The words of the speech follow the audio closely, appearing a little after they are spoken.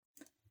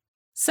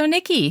So,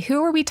 Nikki,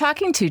 who are we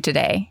talking to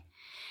today?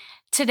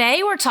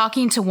 Today, we're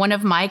talking to one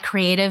of my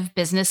creative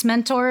business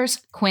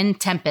mentors, Quinn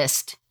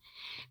Tempest.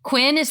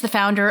 Quinn is the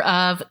founder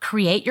of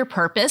Create Your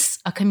Purpose,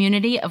 a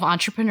community of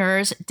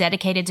entrepreneurs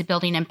dedicated to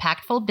building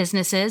impactful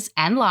businesses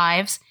and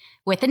lives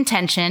with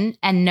intention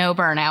and no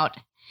burnout.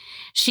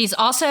 She's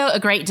also a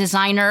great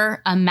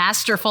designer, a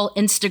masterful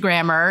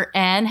Instagrammer,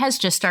 and has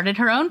just started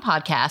her own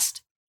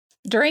podcast.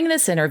 During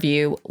this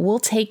interview, we'll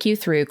take you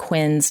through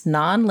Quinn's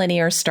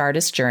nonlinear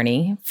Stardust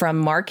journey from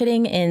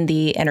marketing in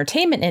the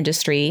entertainment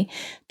industry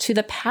to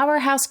the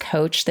powerhouse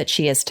coach that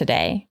she is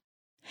today.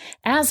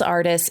 As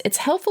artists, it's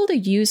helpful to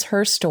use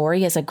her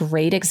story as a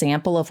great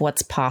example of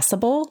what's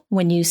possible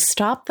when you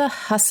stop the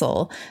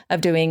hustle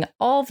of doing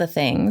all the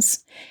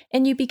things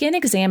and you begin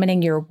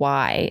examining your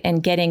why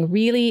and getting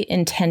really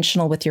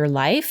intentional with your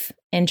life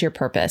and your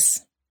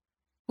purpose.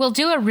 We'll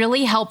do a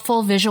really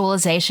helpful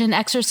visualization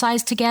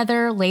exercise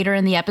together later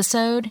in the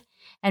episode,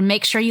 and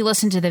make sure you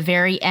listen to the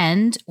very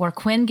end where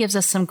Quinn gives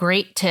us some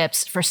great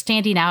tips for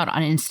standing out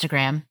on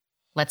Instagram.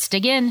 Let's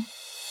dig in.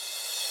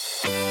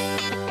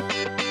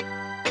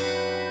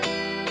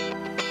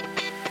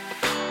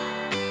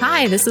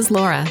 Hi, this is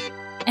Laura.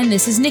 And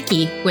this is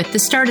Nikki with the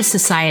Stardust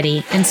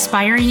Society,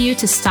 inspiring you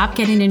to stop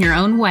getting in your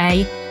own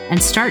way and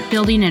start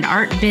building an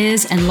art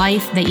biz and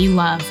life that you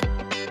love.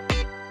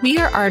 We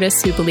are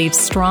artists who believe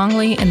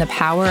strongly in the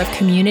power of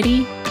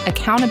community,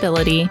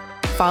 accountability,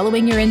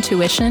 following your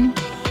intuition,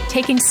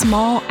 taking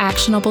small,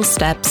 actionable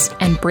steps,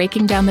 and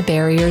breaking down the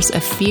barriers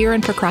of fear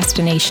and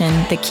procrastination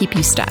that keep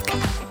you stuck.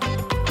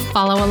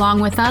 Follow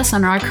along with us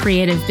on our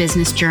creative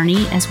business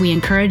journey as we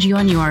encourage you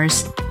on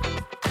yours.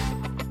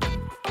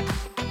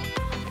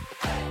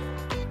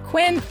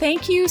 Quinn,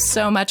 thank you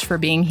so much for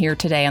being here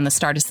today on the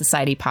Stardust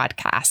Society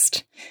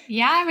podcast.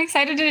 Yeah, I'm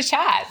excited to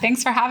chat.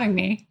 Thanks for having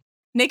me.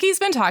 Nikki's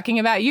been talking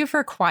about you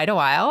for quite a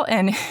while,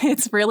 and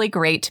it's really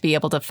great to be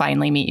able to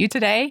finally meet you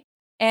today.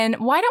 And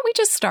why don't we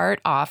just start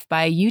off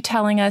by you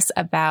telling us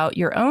about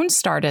your own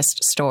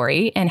Stardust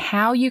story and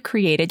how you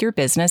created your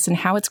business and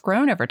how it's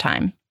grown over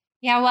time?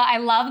 Yeah, well, I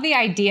love the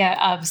idea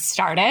of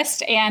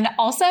Stardust. And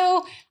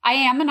also, I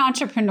am an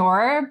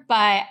entrepreneur,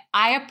 but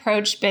I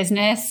approach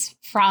business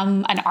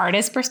from an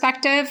artist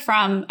perspective,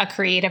 from a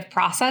creative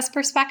process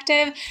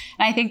perspective. And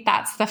I think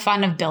that's the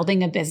fun of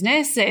building a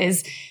business,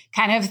 is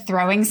kind of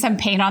throwing some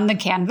paint on the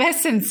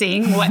canvas and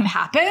seeing what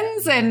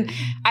happens. And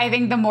I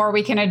think the more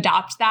we can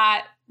adopt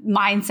that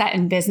mindset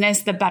in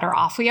business, the better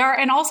off we are.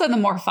 And also the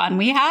more fun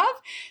we have.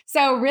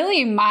 So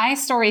really my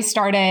story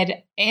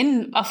started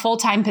in a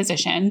full-time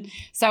position.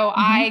 So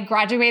I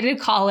graduated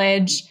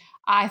college.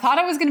 I thought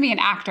I was going to be an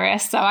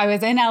actress. So I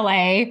was in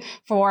LA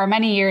for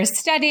many years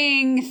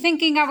studying,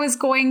 thinking I was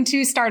going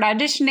to start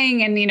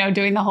auditioning and,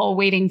 doing the whole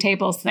waiting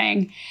tables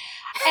thing.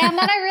 And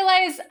then I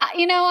realized,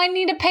 I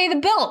need to pay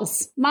the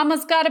bills.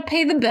 Mama's got to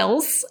pay the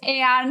bills.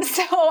 And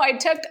so I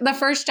took the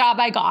first job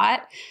I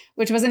got,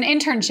 which was an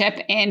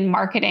internship in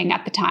marketing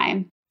at the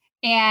time.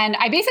 And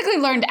I basically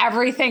learned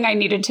everything I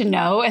needed to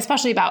know,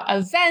 especially about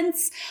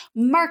events,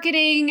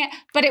 marketing,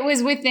 but it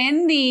was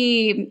within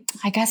the,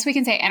 I guess we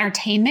can say,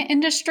 entertainment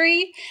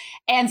industry.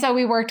 And so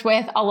we worked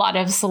with a lot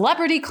of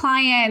celebrity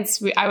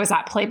clients. I was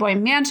at Playboy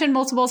Mansion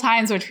multiple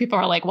times, which people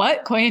are like,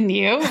 what? Quinn,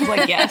 you? I was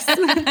like, yes.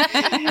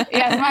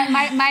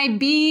 Yes, my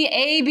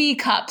B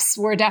cups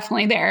were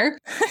definitely there.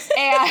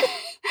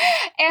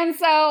 And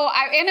so,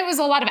 and it was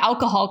a lot of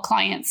alcohol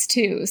clients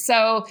too.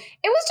 So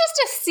it was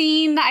just a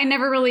scene that I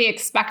never really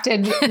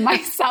expected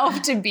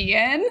myself to be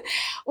in,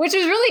 which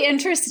was really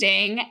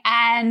interesting.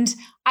 And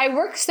I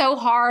worked so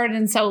hard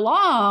and so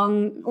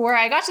long where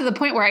I got to the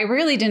point where I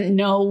really didn't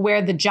know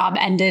where the job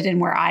ended and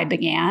where I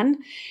began.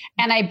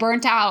 And I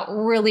burnt out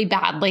really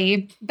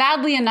badly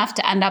enough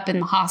to end up in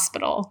the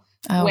hospital.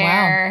 Oh,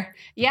 where,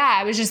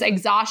 wow. It was just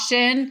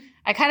exhaustion.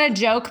 I kind of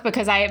joke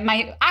because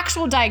my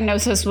actual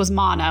diagnosis was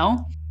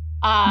mono,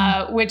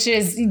 which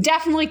is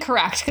definitely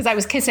correct because I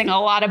was kissing a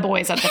lot of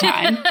boys at the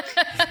time.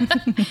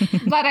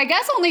 But I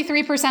guess only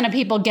 3% of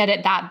people get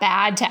it that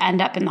bad to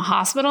end up in the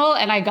hospital.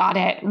 And I got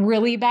it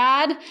really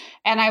bad.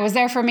 And I was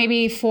there for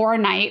maybe 4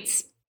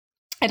 nights.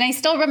 And I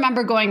still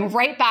remember going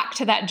right back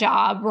to that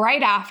job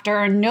right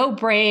after, no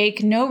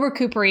break, no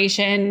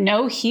recuperation,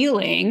 no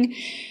healing.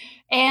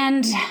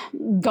 And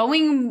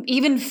going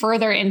even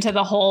further into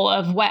the hole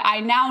of what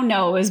I now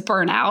know is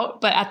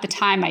burnout, but at the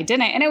time I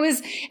didn't. And it was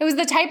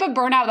the type of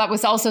burnout that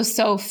was also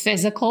so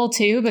physical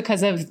too,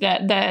 because of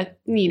the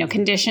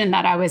condition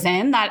that I was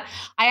in, that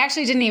I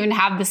actually didn't even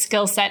have the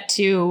skill set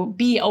to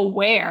be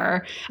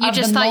aware of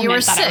the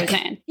moment that I was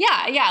in.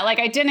 Yeah. Like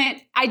I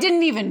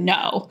didn't even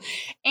know.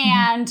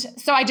 And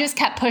so I just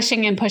kept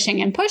pushing and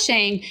pushing and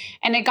pushing.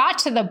 And it got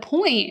to the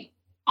point,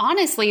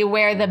 honestly,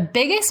 where the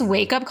biggest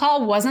wake-up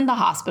call wasn't the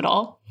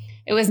hospital.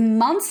 It was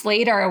months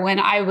later when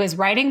I was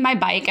riding my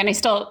bike, and I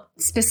still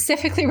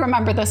specifically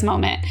remember this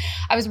moment.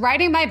 I was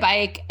riding my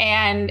bike,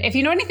 and if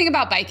you know anything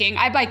about biking,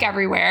 I bike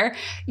everywhere.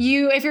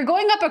 If you're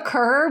going up a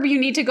curb, you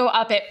need to go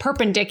up it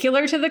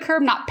perpendicular to the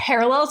curb, not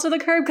parallel to the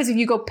curb, because if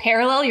you go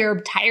parallel,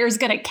 your tire's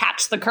going to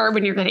catch the curb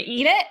and you're going to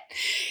eat it.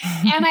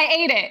 And I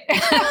ate it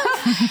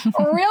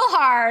real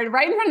hard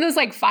right in front of this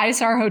like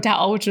 5-star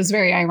hotel, which was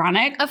very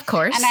ironic. Of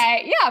course.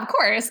 And of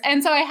course.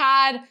 And so I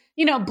had,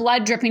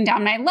 blood dripping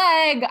down my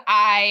leg.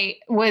 I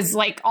was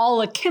like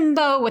all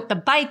akimbo with the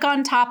bike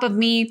on top of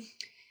me.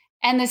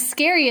 And the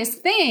scariest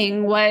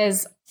thing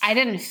was I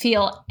didn't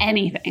feel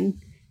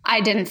anything.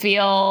 I didn't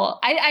feel,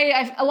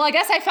 I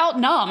guess I felt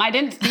numb. I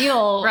didn't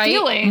feel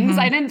feelings. Mm-hmm.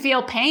 I didn't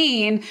feel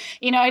pain.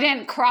 I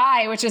didn't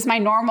cry, which is my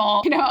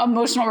normal,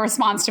 emotional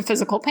response to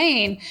physical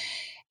pain.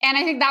 And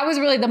I think that was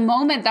really the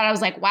moment that I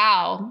was like,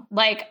 wow,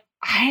 like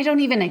I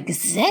don't even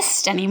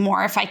exist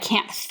anymore if I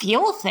can't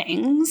feel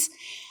things.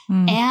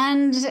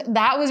 And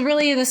that was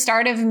really the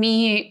start of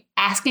me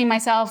asking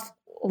myself,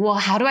 well,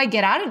 how do I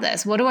get out of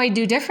this? What do I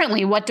do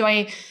differently? What do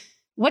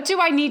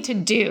I need to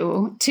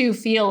do to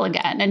feel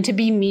again and to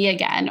be me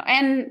again?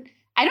 And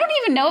I don't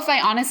even know if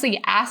I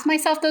honestly asked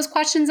myself those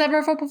questions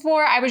ever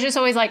before. I was just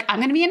always like, I'm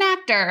going to be an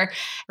actor.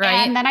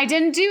 Right. And then I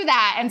didn't do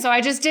that. And so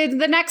I just did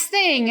the next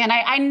thing. And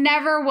I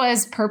never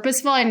was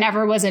purposeful. I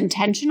never was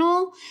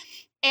intentional.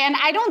 And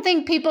I don't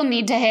think people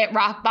need to hit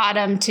rock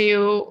bottom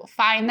to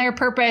find their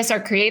purpose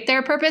or create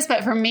their purpose.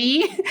 But for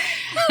me,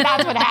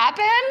 that's what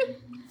happened.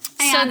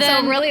 And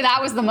so really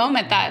that was the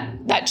moment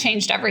that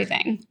changed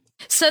everything.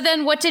 So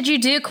then what did you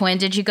do, Quinn?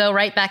 Did you go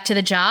right back to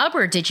the job,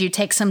 or did you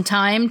take some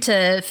time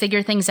to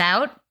figure things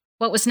out?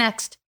 What was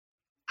next?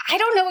 I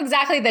don't know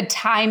exactly the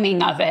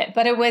timing of it,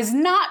 but it was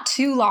not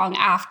too long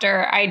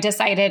after I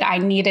decided I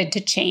needed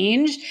to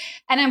change.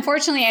 And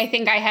unfortunately, I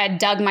think I had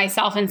dug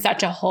myself in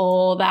such a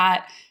hole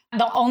that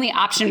the only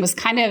option was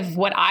kind of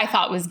what I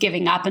thought was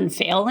giving up and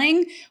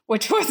failing,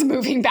 which was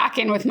moving back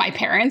in with my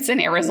parents in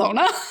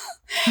Arizona.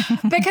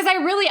 Because I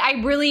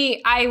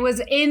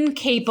was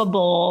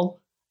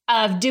incapable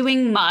of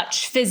doing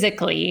much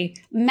physically.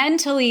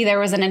 Mentally, there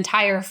was an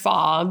entire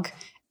fog.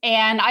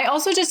 And I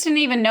also just didn't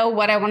even know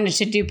what I wanted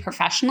to do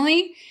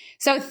professionally.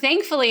 So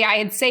thankfully, I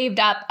had saved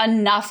up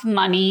enough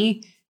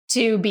money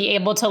to be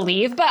able to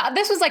leave. But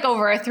this was like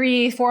over a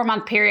 3-4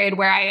 month period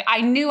where I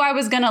knew I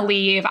was going to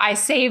leave. I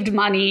saved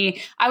money.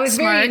 I was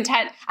very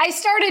intent. I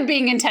started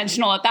being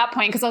intentional at that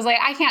point because I was like,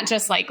 I can't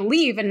just like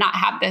leave and not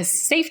have this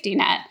safety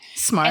net.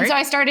 Smart. And so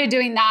I started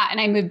doing that, and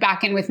I moved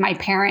back in with my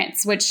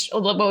parents, which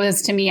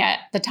was to me at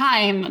the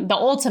time the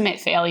ultimate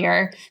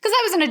failure because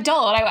I was an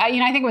adult. I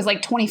think it was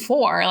like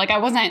 24. Like I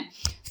wasn't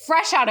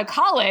fresh out of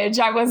college.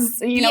 I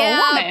was, a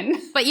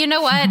woman. But you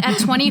know what? At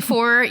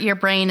 24, your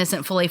brain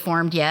isn't fully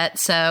formed yet.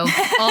 So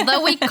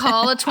although we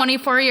call a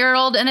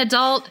 24-year-old an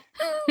adult,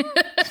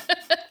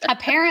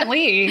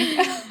 apparently.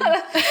 So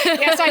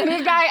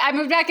I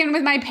moved back in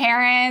with my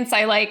parents.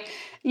 I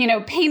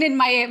painted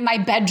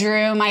my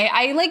bedroom.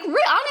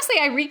 Honestly,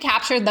 I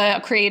recaptured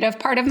the creative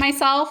part of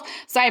myself.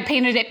 So I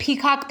painted it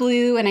peacock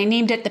blue, and I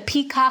named it the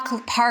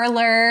Peacock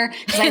Parlor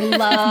because I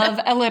love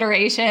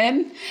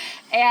alliteration.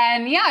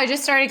 And I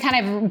just started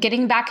kind of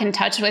getting back in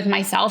touch with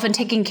myself and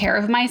taking care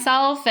of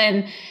myself.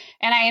 And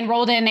I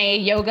enrolled in a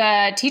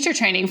yoga teacher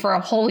training for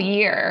a whole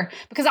year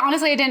because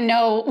honestly, I didn't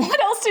know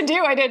what else to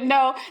do. I didn't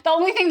know. The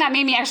only thing that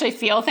made me actually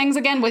feel things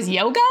again was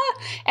yoga.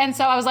 And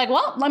so I was like,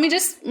 well, let me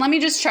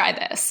just try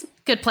this.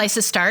 Good place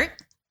to start.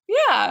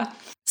 Yeah.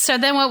 So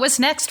then what was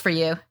next for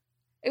you?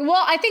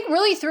 Well, I think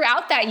really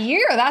throughout that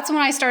year, that's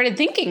when I started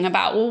thinking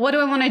about, well, what do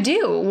I want to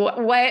do?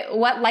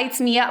 What lights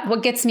me up?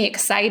 What gets me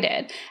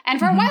excited? And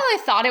for a while, I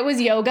thought it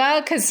was yoga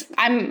because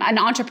I'm an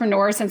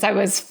entrepreneur since I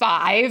was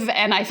 5.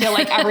 And I feel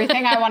like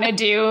everything I want to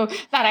do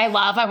that I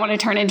love, I want to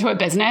turn into a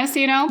business,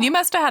 You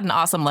must have had an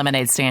awesome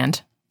lemonade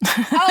stand.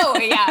 Oh,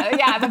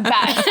 yeah, the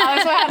best. I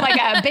also had like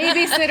a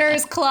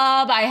babysitters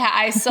club.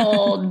 I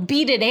sold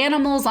beaded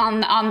animals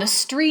on the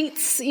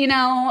streets,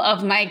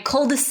 of my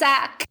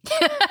cul-de-sac.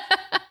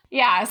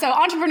 Yeah, so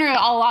entrepreneurial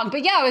all along. But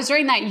it was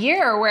during that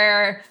year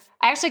where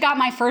I actually got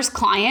my first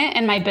client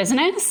in my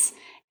business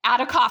at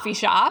a coffee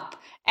shop.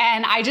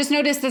 And I just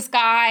noticed this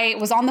guy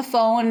was on the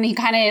phone and he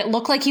kind of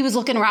looked like he was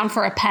looking around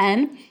for a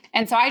pen.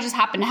 And so I just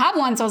happened to have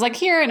one. So I was like,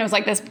 here. And it was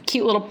like this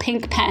cute little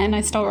pink pen.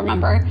 I still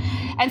remember.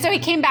 And so he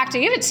came back to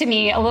give it to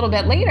me a little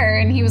bit later.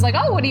 And he was like,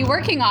 oh, what are you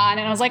working on?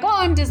 And I was like, oh,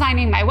 I'm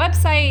designing my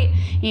website,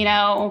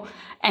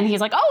 And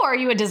he's like, oh, are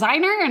you a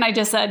designer? And I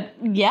just said,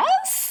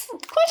 yes? ?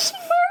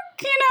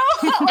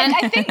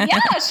 I think,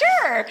 yeah,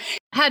 sure.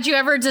 Had you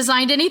ever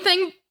designed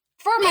anything?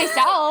 For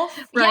myself.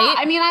 Right. Yeah,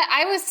 I mean,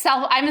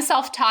 I'm a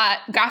self-taught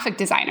graphic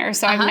designer.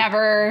 So I've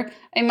never,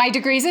 and my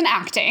degree's in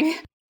acting.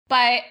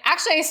 But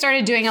actually, I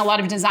started doing a lot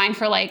of design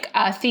for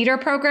theater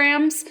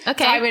programs.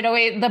 Okay. So I would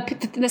always,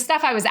 the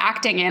stuff I was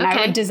acting in,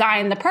 I would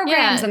design the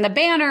programs and the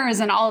banners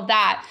and all of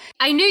that.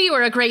 I knew you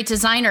were a great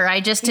designer.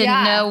 I just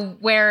didn't know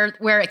where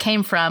it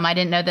came from. I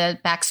didn't know the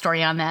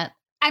backstory on that.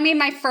 I mean,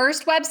 my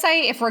first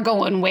website, if we're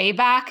going way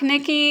back,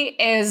 Nikki,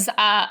 is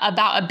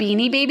about a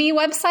Beanie Baby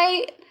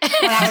website.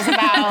 When I was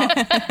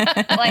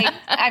about, like,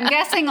 I'm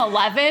guessing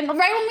 11,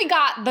 right when we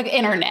got the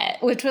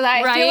internet, which was,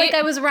 I feel like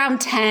I was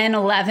around 10,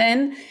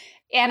 11.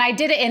 And I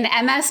did it in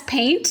MS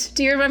Paint.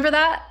 Do you remember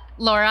that?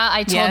 Laura,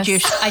 I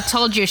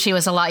told you she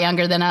was a lot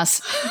younger than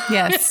us.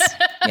 Yes.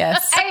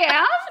 Yes. I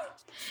am?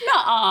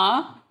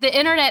 Nuh-uh. The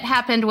internet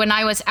happened when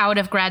I was out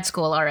of grad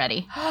school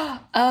already.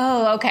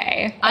 Oh,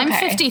 okay. I'm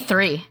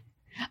 53.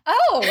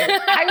 Oh,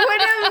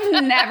 I would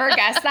have never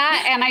guessed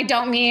that. And I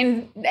don't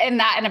mean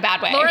in a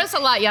bad way. Laura's a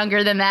lot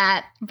younger than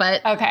that,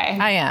 but okay.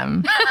 I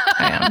am.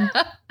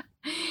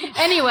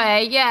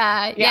 Anyway,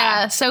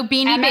 yeah. So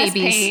Beanie MS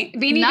Babies. Paint.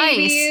 Beanie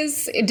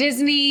Babies,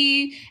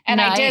 Disney. And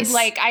I did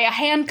I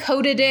hand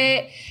coded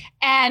it.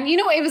 And,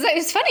 it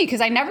was funny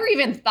because I never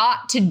even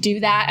thought to do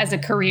that as a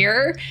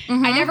career.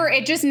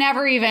 It just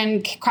never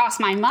even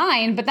crossed my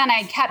mind. But then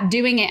I kept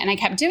doing it and I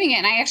kept doing it.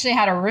 And I actually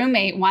had a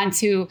roommate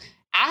once who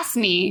asked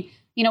me,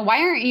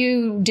 why aren't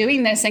you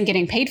doing this and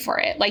getting paid for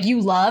it? Like,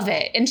 you love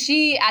it. And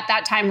she at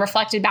that time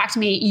reflected back to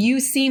me, you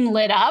seem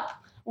lit up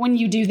when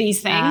you do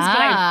these things, but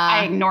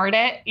I ignored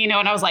it, and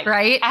I was like,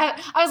 right. I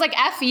was like,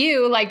 F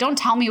you, like, don't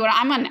tell me what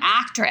I'm an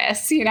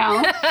actress,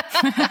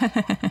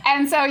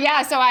 And so,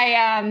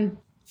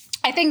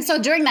 I think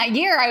so during that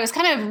year, I was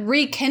kind of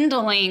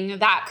rekindling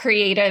that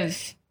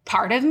creative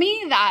part of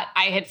me that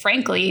I had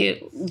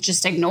frankly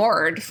just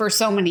ignored for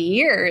so many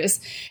years.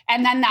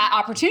 And then that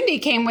opportunity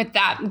came with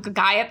that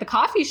guy at the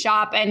coffee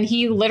shop. And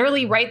he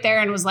literally right there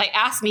and was like,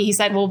 asked me, he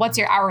said, well, what's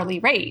your hourly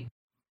rate?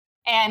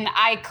 And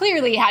I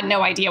clearly had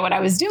no idea what I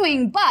was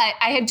doing, but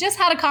I had just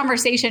had a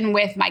conversation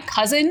with my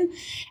cousin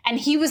and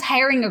he was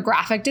hiring a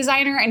graphic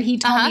designer and he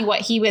told me what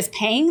he was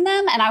paying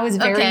them. And I was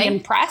very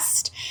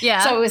impressed.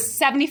 Yeah. So it was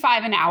 $75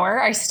 an hour.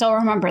 I still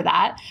remember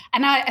that.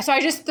 And so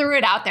I just threw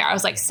it out there. I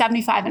was like,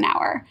 $75 an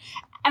hour.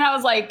 And I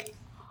was like,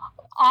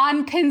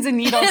 on pins and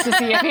needles to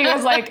see if he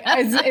was like,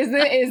 is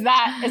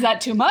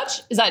that too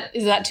much? Is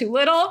that too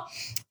little?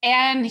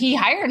 And he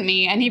hired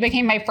me and he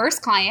became my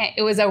first client.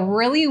 It was a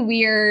really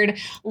weird,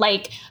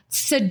 like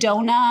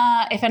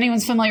Sedona. If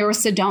anyone's familiar with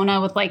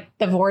Sedona with like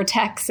the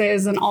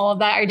vortexes and all of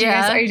that. Are you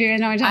guys know what I'm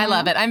talking about? I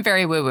love it. I'm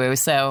very woo-woo,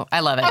 so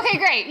I love it. Okay,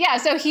 great. Yeah.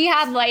 So he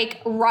had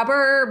like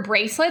rubber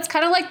bracelets,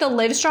 kind of like the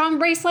Livestrong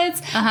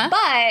bracelets,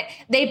 but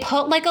they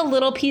put like a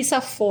little piece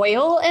of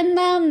foil in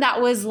them that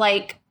was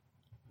like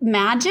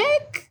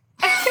magic.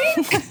 I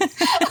think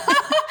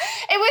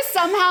it was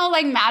somehow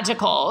like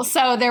magical.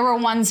 So there were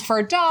ones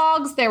for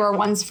dogs, there were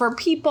ones for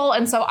people.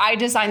 And so I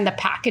designed the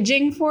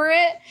packaging for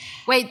it.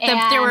 Wait,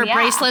 there were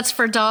bracelets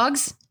for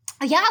dogs?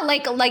 Yeah,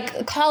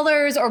 like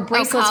collars or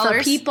bracelets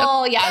for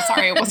people. Yeah,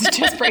 sorry, it wasn't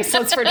just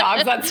bracelets for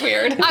dogs. That's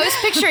weird. I was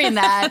picturing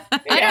that.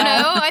 I don't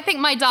know. I think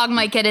my dog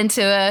might get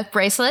into a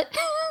bracelet.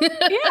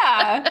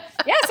 Yeah.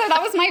 So that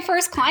was my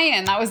first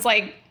client. That was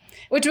like,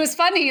 which was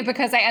funny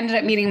because I ended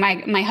up meeting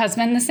my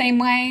husband the same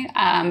way,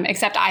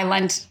 except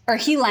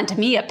he lent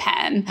me a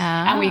pen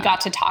and we got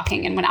to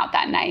talking and went out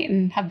that night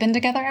and have been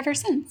together ever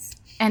since.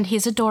 And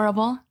he's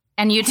adorable.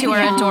 And you two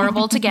are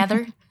adorable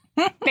together.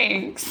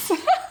 Thanks.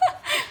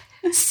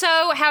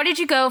 So how did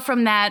you go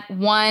from that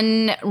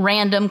one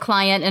random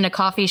client in a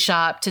coffee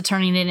shop to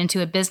turning it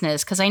into a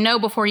business? Because I know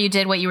before you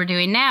did what you were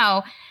doing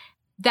now,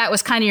 that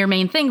was kind of your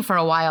main thing for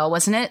a while,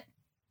 wasn't it?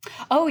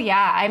 Oh,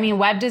 yeah. I mean,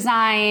 web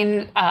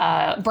design,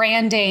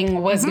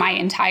 branding was my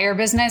entire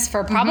business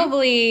for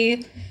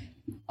probably,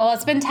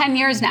 it's been 10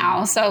 years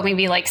now. So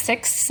maybe like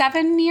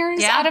 6-7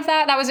 years out of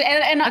that. That was,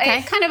 and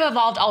it kind of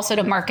evolved also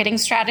to marketing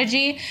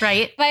strategy.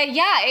 Right. But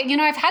yeah,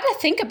 I've had to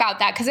think about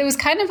that because it was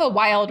kind of a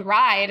wild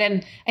ride.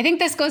 And I think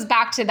this goes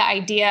back to the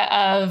idea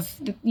of,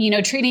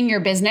 treating your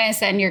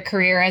business and your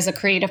career as a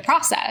creative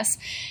process.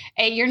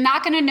 You're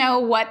not going to know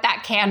what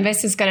that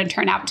canvas is going to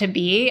turn out to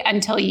be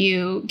until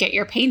you get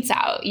your paints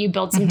out. You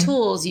build some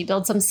tools, you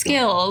build some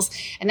skills,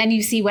 and then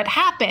you see what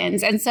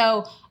happens. And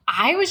so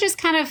I was just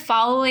kind of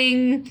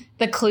following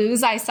the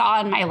clues I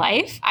saw in my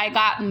life. I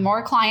got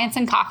more clients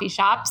in coffee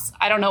shops.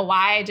 I don't know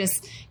why. I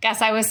just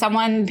guess I was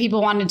someone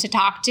people wanted to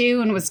talk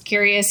to and was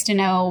curious to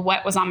know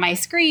what was on my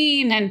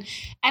screen. And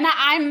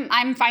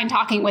I'm fine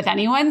talking with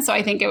anyone. So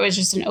I think it was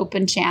just an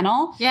open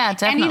channel. Yeah,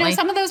 definitely. And,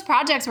 some of those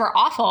projects were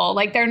awful.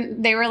 Like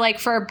they were like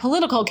for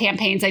political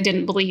campaigns I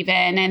didn't believe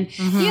in. And,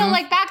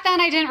 like back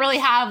then I didn't really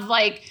have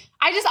like,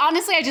 I just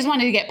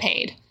wanted to get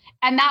paid.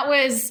 And that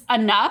was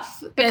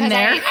enough because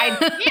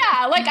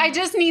I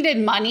just needed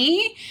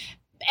money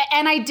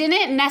and I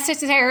didn't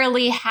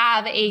necessarily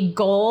have a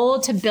goal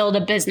to build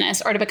a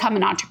business or to become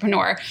an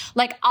entrepreneur.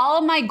 Like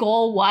all my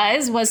goal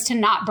was to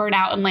not burn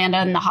out and land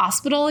in the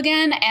hospital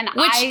again.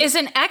 Which is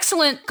an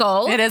excellent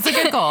goal. It is a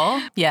good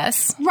goal.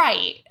 Yes.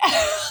 Right.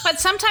 But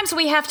sometimes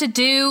we have to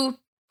do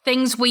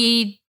things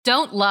we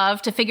don't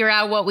love to figure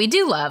out what we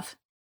do love.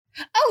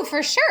 Oh,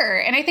 for sure.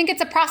 And I think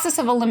it's a process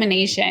of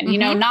elimination,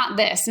 not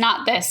this,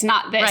 not this,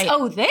 not this. Right.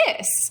 Oh,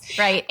 this.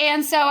 Right.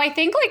 And so I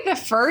think like the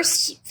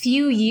first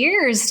few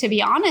years, to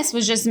be honest,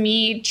 was just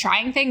me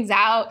trying things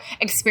out,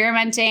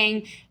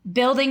 experimenting,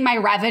 building my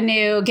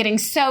revenue, getting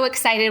so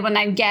excited when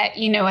I get, a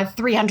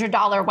 $300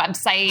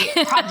 website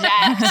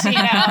project,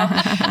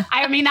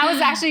 I mean, that was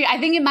actually, I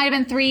think it might've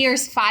been 3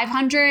 years,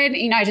 500,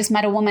 I just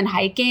met a woman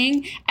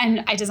hiking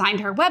and I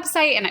designed her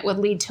website and it would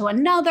lead to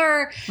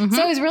another. Mm-hmm.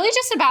 So it was really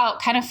just about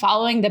kind of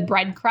following the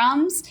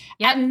breadcrumbs.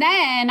 Yep. And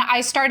then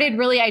I started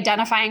really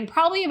identifying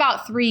probably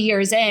about 3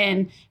 years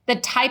in the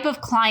type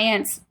of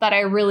clients that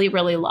I really,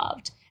 really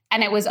loved.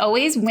 And it was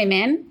always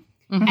women.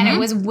 Mm-hmm. And it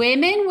was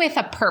women with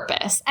a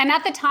purpose. And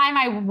at the time,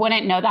 I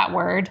wouldn't know that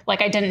word.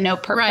 Like I didn't know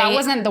purpose. Right. That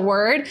wasn't the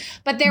word.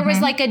 But there was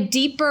like a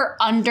deeper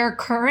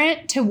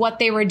undercurrent to what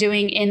they were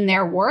doing in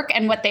their work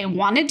and what they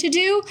wanted to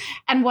do.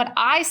 And what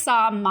I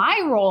saw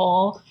my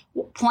role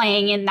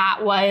playing in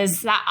that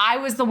was that I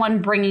was the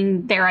one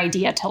bringing their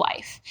idea to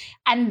life.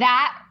 And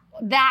that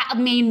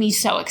made me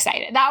so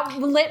excited. That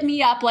lit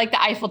me up like the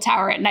Eiffel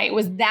Tower at night,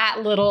 was that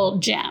little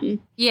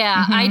gem.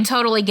 Yeah, I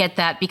totally get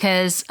that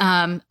because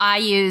I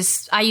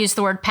use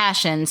the word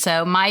passion.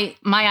 So my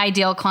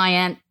ideal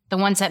client, the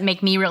ones that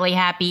make me really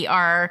happy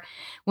are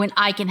when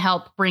I can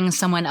help bring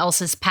someone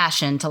else's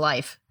passion to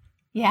life.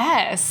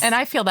 Yes. And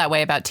I feel that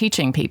way about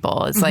teaching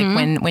people. It's like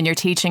when you're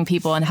teaching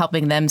people and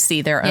helping them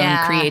see their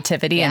own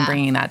creativity and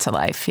bringing that to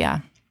life.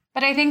 Yeah.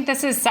 But I think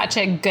this is such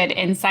a good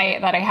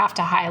insight that I have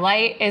to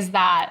highlight is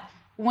that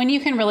when you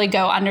can really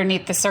go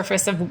underneath the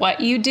surface of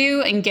what you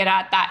do and get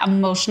at that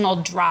emotional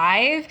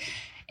drive,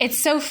 it's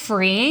so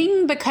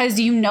freeing because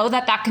you know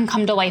that can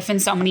come to life in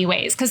so many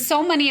ways. Because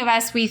so many of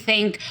us, we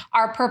think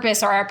our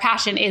purpose or our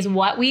passion is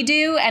what we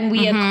do. And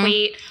we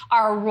equate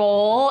our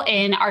role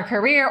in our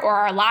career or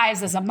our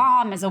lives as a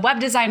mom, as a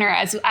web designer,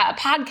 as a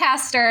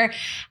podcaster,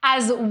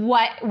 as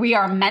what we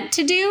are meant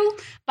to do.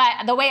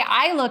 But the way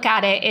I look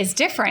at it is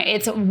different.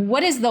 It's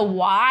what is the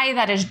why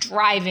that is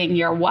driving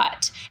your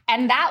what?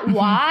 And that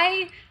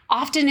why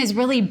often is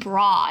really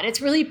broad.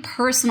 It's really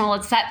personal.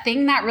 It's that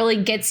thing that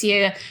really gets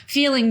you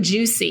feeling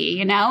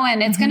juicy,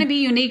 and it's going to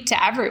be unique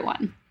to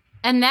everyone.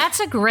 And that's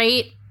a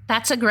great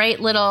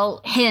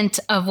little hint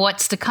of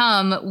what's to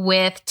come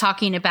with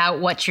talking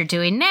about what you're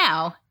doing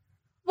now.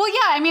 Well,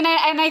 yeah, I mean,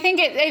 I think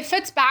it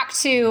fits back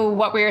to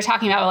what we were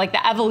talking about, like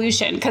the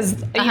evolution, because,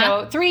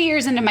 3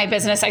 years into my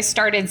business, I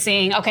started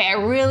seeing, okay, I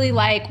really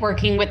like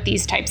working with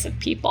these types of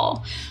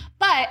people.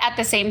 But at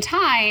the same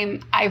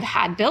time, I've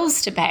had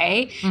bills to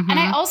pay. And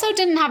I also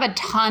didn't have a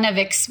ton of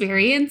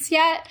experience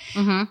yet,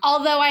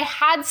 although I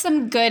had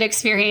some good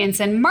experience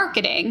in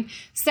marketing.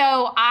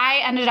 So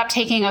I ended up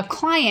taking a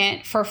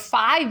client for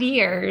 5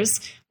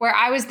 years where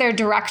I was their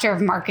director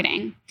of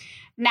marketing.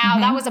 Now,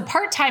 that was a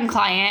part-time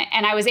client,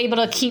 and I was able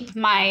to keep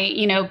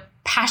my,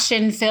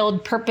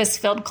 passion-filled,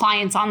 purpose-filled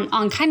clients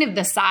on kind of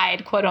the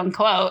side, quote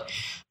unquote.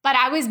 But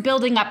I was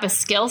building up a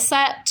skill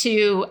set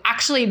to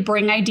actually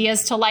bring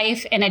ideas to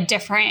life in a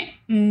different,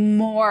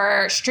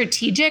 more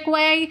strategic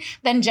way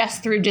than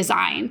just through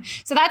design.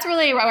 So that's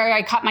really where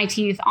I cut my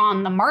teeth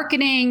on the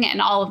marketing and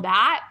all of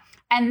that.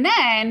 And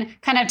then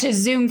kind of to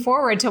zoom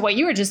forward to what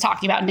you were just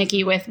talking about,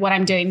 Nikki, with what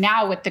I'm doing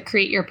now with the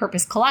Create Your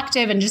Purpose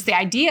Collective and just the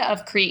idea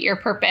of Create Your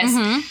Purpose.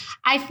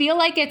 I feel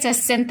like it's a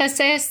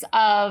synthesis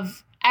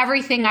of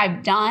everything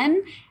I've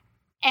done.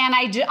 And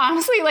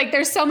honestly,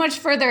 there's so much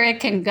further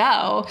it can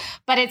go,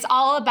 but it's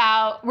all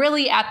about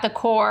really at the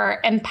core,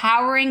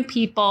 empowering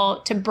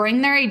people to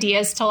bring their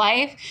ideas to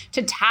life,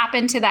 to tap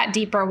into that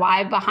deeper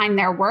why behind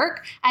their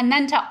work, and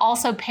then to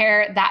also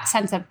pair that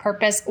sense of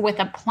purpose with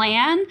a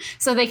plan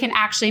so they can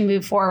actually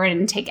move forward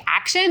and take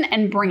action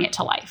and bring it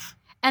to life.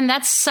 And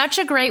that's such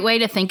a great way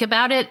to think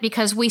about it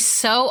because we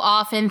so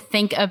often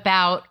think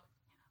about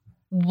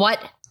what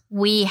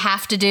we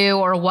have to do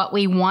or what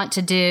we want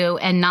to do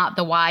and not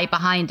the why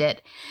behind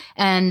it.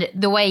 And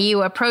the way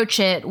you approach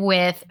it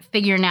with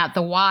figuring out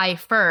the why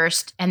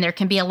first, and there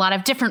can be a lot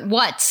of different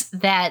whats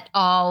that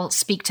all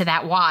speak to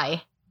that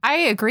why. I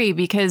agree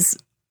because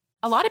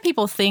a lot of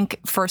people think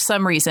for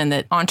some reason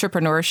that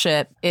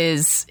entrepreneurship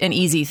is an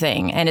easy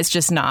thing, and it's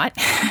just not.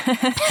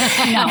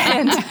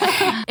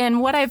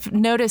 And what I've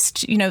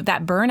noticed,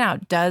 that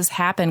burnout does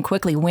happen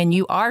quickly when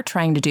you are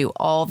trying to do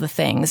all the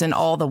things and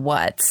all the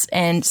whats.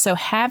 And so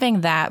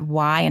having that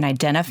why and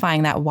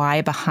identifying that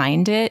why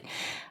behind it,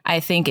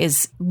 I think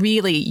is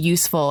really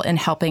useful in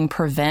helping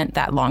prevent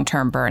that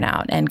long-term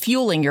burnout and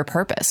fueling your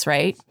purpose,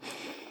 right?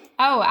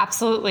 Oh,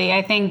 absolutely.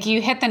 I think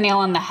you hit the nail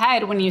on the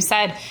head when you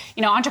said,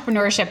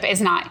 entrepreneurship is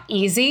not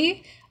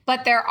easy,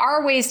 but there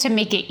are ways to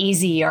make it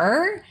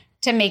easier,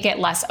 to make it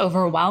less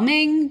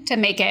overwhelming, to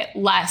make it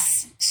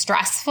less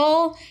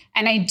stressful.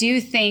 And I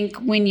do think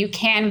when you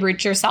can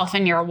root yourself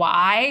in your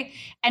why,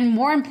 and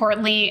more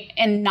importantly,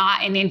 and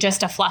not in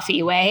just a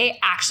fluffy way,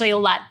 actually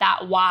let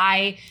that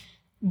why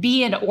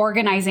be an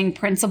organizing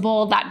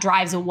principle that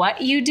drives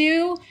what you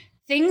do,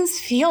 things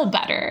feel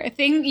better.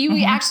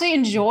 You actually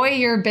enjoy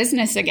your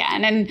business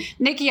again. And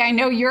Nikki, I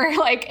know you're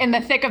in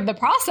the thick of the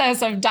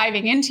process of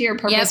diving into your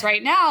purpose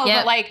right now,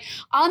 but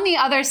on the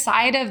other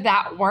side of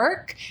that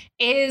work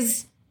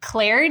is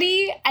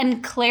clarity,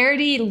 and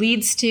clarity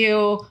leads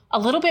to a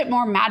little bit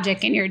more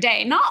magic in your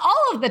day. Not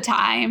all of the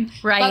time,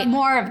 but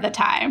more of the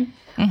time.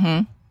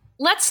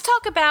 let's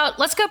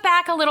go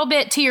back a little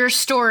bit to your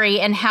story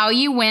and how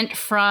you went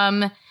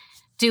from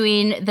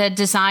doing the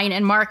design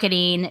and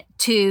marketing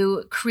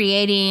to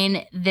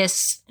creating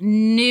this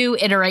new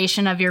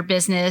iteration of your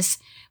business,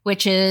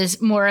 which is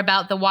more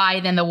about the why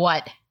than the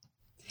what.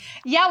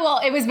 Yeah, well,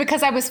 it was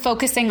because I was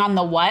focusing on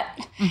the what.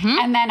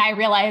 And then I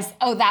realized,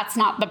 oh, that's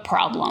not the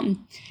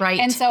problem. Right.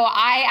 And so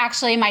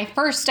my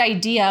first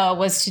idea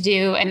was to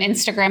do an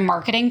Instagram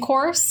marketing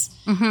course.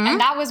 And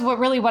that was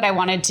what I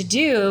wanted to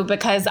do,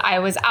 because I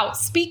was out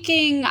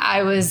speaking.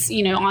 I was,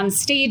 on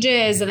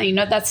stages, and,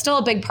 that's still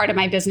a big part of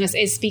my business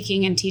is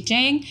speaking and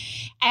teaching.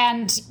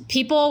 And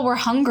people were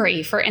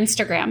hungry for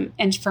Instagram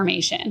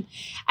information.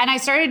 And I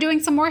started doing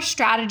some more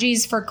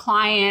strategies for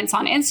clients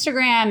on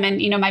Instagram,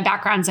 and, my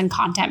background's in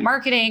content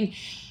marketing.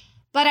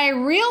 But I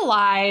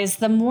realized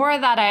the more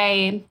that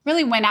I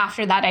really went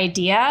after that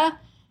idea,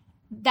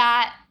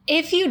 that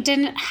if you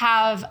didn't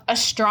have a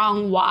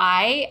strong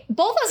why,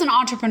 both as an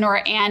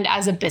entrepreneur and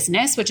as a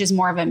business, which is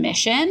more of a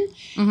mission,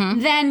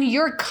 then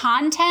your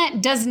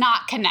content does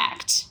not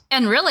connect.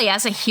 And really,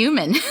 as a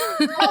human.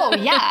 Oh,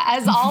 yeah,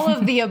 as all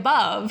of the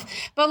above.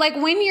 But like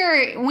when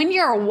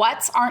your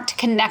whats aren't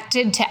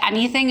connected to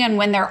anything, and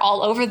when they're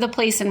all over the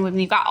place, and when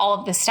you've got all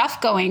of this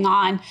stuff going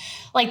on,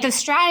 like the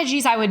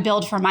strategies I would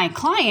build for my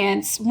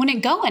clients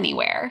wouldn't go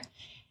anywhere.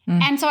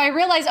 And so I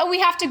realized,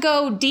 we have to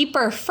go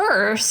deeper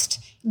first,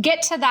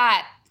 get to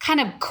that kind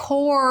of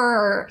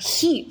core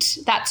heat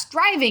that's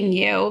driving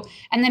you,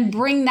 and then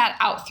bring that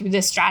out through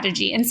this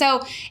strategy. And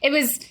so it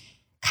was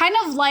kind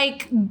of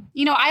like,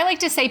 I like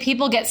to say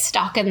people get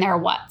stuck in their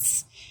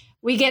whats.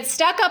 We get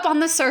stuck up on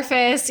the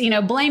surface,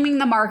 blaming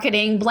the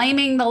marketing,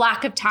 blaming the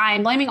lack of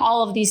time, blaming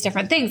all of these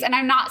different things. And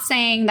I'm not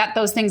saying that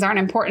those things aren't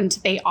important.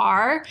 They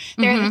are.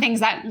 They're the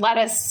things that let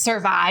us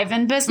survive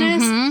in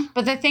business.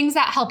 But the things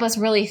that help us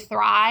really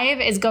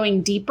thrive is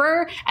going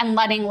deeper and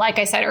letting, like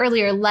I said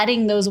earlier,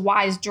 letting those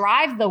whys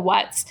drive the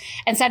whats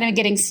instead of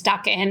getting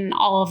stuck in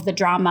all of the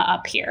drama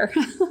up here.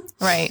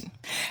 Right.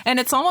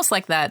 And it's almost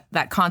like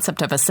that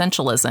concept of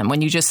essentialism,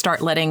 when you just start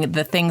letting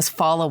the things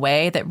fall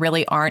away that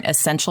really aren't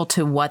essential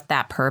to what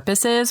that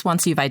purpose is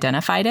once you've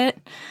identified it,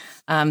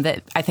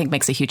 that I think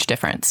makes a huge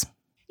difference.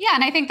 Yeah.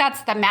 And I think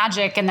that's the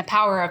magic and the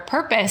power of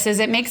purpose, is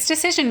it makes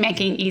decision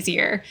making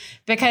easier.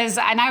 Because,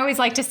 and I always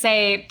like to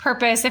say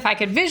purpose, if I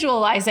could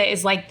visualize it,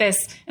 is like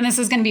this, and this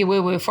is going to be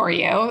woo-woo for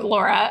you,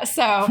 Laura.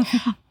 So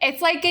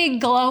it's like a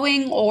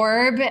glowing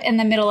orb in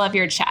the middle of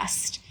your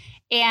chest.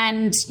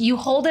 And you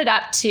hold it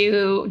up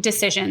to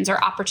decisions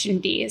or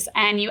opportunities,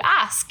 and you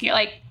ask, you're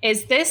like,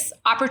 is this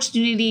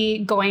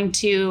opportunity going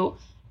to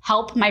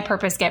help my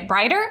purpose get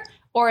brighter,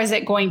 or is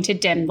it going to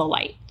dim the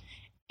light?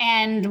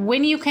 And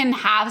when you can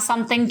have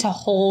something to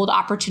hold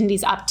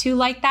opportunities up to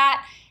like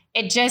that,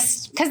 it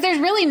just, because there's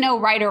really no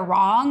right or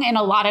wrong in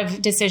a lot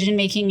of decision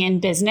making in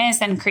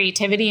business and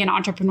creativity and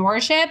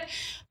entrepreneurship.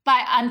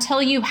 But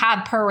until you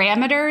have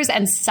parameters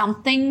and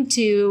something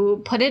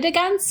to put it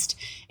against,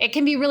 it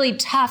can be really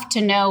tough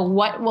to know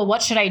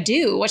what should I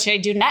do? What should I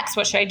do next?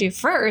 What should I do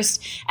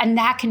first? And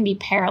that can be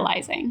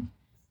paralyzing.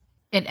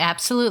 It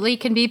absolutely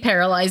can be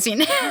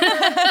paralyzing,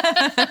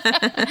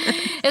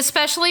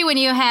 especially when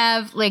you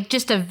have like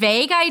just a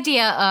vague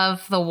idea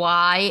of the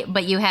why,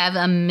 but you have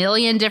a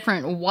million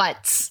different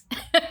whats.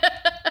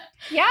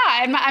 Yeah.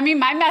 I mean,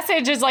 my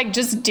message is like,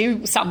 just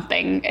do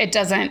something. It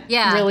doesn't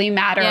really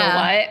matter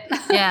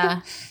what.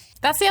 Yeah.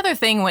 That's the other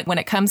thing when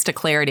it comes to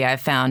clarity.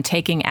 I've found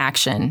taking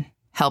action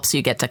helps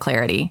you get to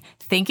clarity.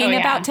 Thinking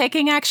about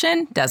taking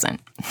action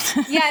doesn't.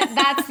 Yeah,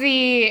 that's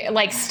the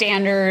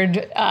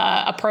standard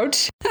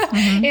approach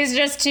is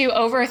just to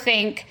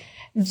overthink,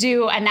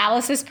 do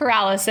analysis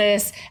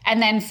paralysis,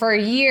 and then for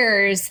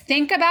years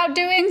think about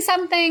doing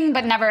something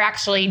but never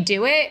actually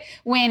do it.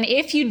 When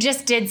if you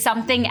just did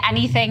something,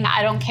 anything,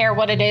 I don't care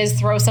what it is,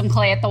 throw some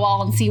clay at the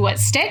wall and see what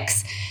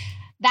sticks.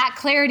 That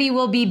clarity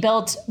will be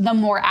built the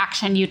more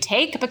action you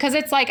take, because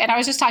it's like, and I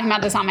was just talking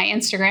about this on my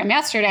Instagram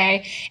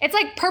yesterday, it's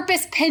like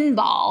purpose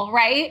pinball,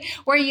 right?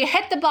 Where you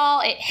hit the ball,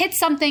 it hits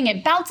something,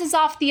 it bounces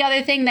off the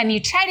other thing, then you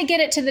try to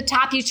get it to the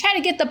top, you try to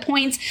get the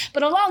points,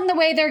 but along the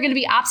way, there are going to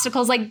be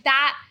obstacles. Like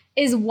that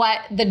is what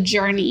the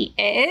journey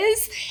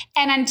is.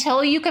 And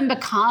until you can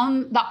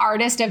become the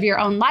artist of your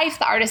own life,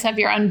 the artist of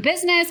your own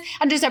business,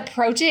 and just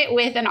approach it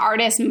with an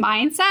artist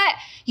mindset,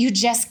 you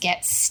just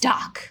get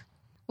stuck.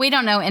 We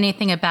don't know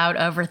anything about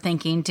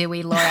overthinking, do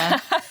we,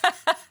 Laura?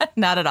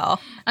 Not at all.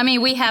 I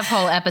mean, we have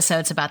whole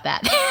episodes about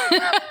that.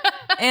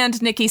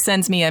 And Nikki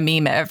sends me a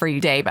meme every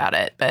day about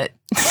it, but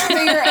so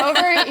you're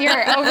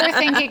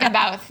overthinking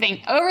about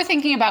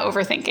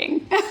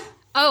overthinking.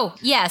 Oh,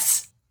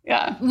 yes.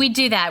 Yeah. We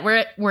do that.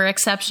 We're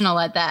exceptional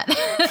at that.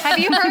 Have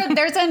you heard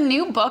there's a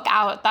new book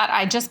out that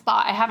I just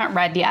bought, I haven't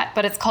read yet,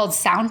 but it's called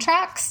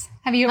Soundtracks.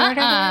 Have you heard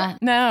of it?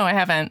 No, I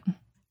haven't.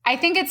 I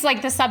think it's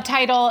like the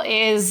subtitle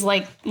is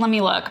like, let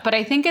me look, but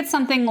I think it's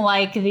something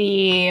like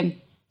the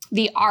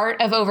the art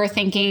of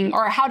overthinking,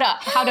 or how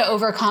to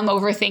overcome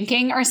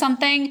overthinking or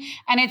something.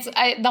 And it's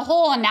the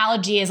whole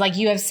analogy is like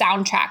you have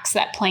soundtracks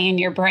that play in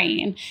your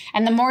brain,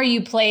 and the more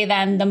you play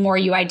them, the more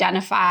you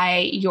identify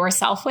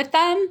yourself with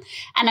them.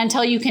 And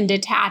until you can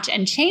detach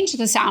and change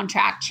the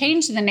soundtrack,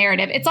 change the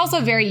narrative. It's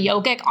also very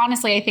yogic.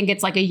 Honestly, I think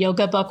it's like a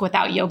yoga book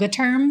without yoga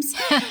terms.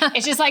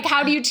 It's just like,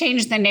 how do you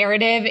change the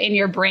narrative in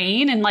your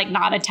brain and like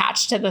not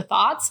attached to the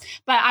thoughts?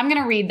 But I'm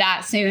going to read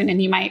that soon,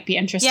 and you might be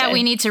interested. Yeah,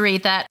 we need to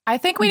read that. I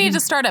think we need to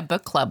start a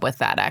book club with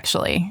that,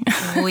 actually.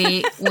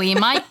 we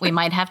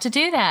might have to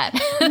do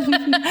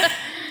that.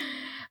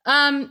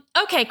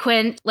 Okay,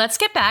 Quinn, let's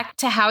get back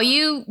to how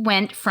you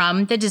went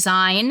from the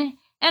design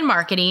and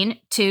marketing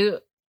to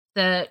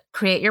the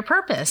create your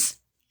purpose.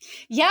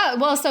 Yeah,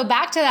 well, so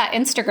back to that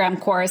Instagram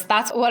course,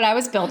 that's what I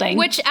was building.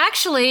 Which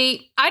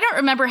actually, I don't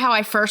remember how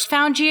I first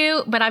found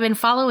you, but I've been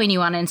following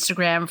you on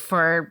Instagram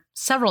for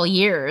several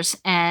years.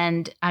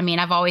 And I mean,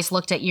 I've always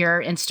looked at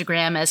your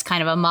Instagram as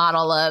kind of a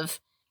model of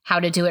how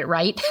to do it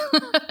right.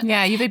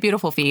 Yeah, you have a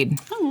beautiful feed.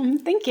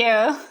 Thank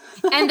you.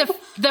 And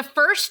the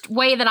first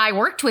way that I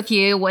worked with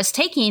you was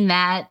taking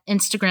that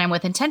Instagram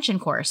with Intention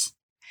course.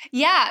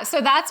 Yeah,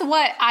 so that's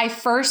what I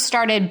first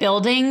started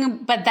building,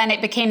 but then it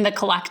became the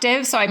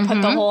collective. So I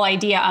put the whole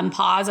idea on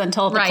pause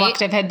until the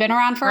collective had been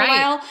around for a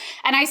while.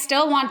 And I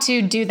still want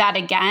to do that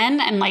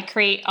again and like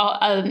create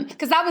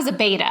because that was a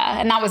beta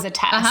and that was a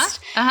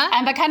test.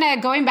 And but kind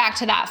of going back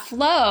to that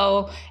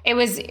flow, it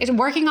was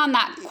working on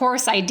that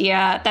course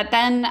idea that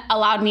then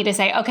allowed me to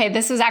say, okay,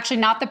 this is actually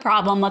not the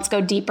problem. Let's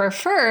go deeper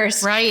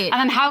first. Right. And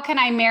then how can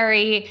I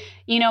marry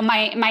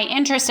my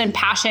interest and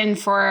passion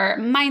for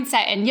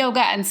mindset and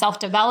yoga and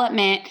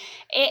self-development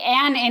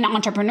and in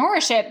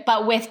entrepreneurship,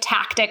 but with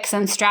tactics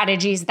and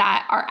strategies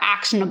that are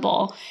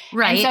actionable.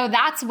 Right. And so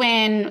that's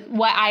when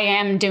what I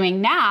am doing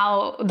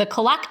now, the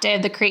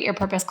collective, the Create Your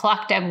Purpose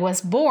Collective,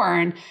 was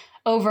born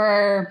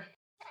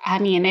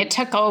it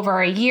took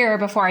over a year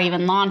before I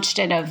even launched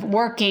it, of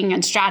working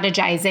and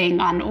strategizing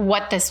on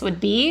what this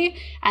would be.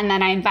 And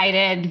then I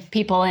invited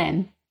people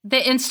in. The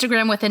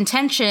Instagram with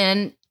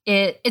Intention,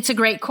 it's a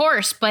great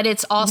course, but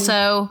it's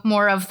also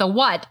more of the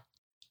what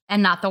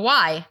and not the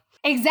why.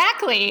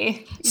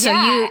 Exactly.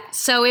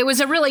 So it was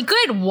a really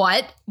good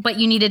what, but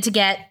you needed to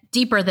get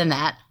deeper than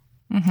that.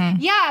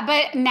 Yeah,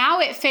 but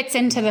now it fits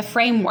into the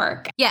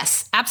framework.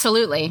 Yes,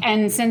 absolutely.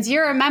 And since you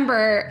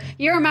remember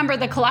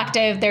the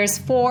collective, there's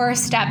 4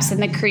 steps in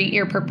the Create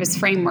Your Purpose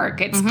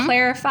framework. It's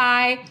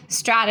clarify,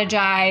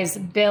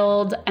 strategize,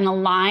 build, and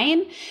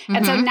align.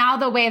 And so now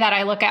the way that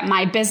I look at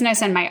my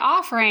business and my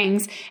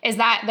offerings is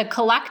that the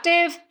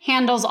collective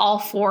handles all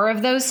 4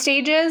 of those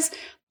stages.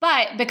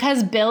 But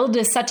because build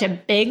is such a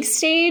big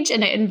stage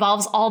and it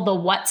involves all the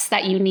what's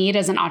that you need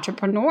as an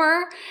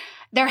entrepreneur,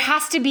 there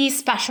has to be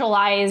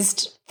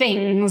specialized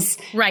things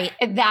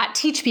that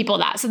teach people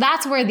that. So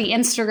that's where the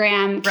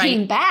Instagram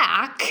came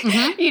back,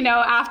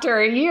 after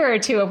a year or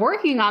 2 of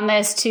working on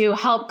this, to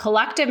help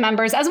collective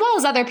members, as well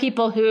as other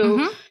people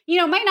who,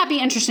 might not be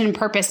interested in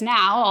purpose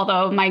now,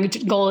 although my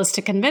goal is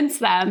to convince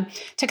them,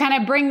 to kind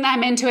of bring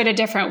them into it a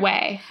different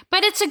way.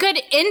 But it's a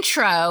good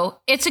intro.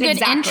 It's a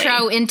good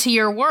intro into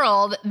your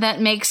world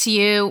that makes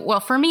you, well,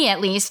 for me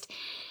at least,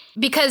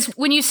 because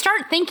when you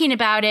start thinking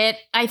about it,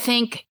 I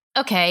think,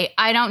 okay,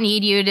 I don't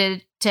need you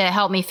to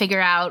help me figure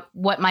out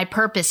what my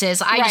purpose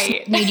is. I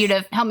just need you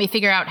to help me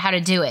figure out how to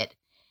do it.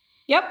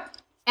 Yep.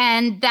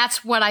 And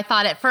that's what I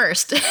thought at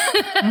first.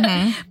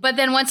 But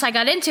then once I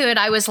got into it,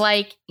 I was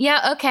like,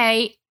 yeah,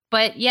 okay.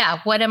 But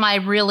yeah, what am I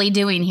really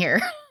doing here?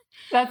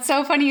 That's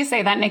so funny you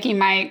say that, Nikki.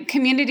 My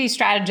community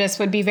strategist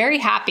would be very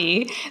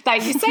happy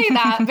that you say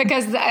that,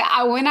 because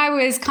when I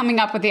was coming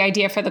up with the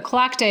idea for the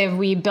collective,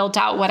 we built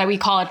out what we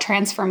call a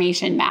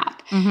transformation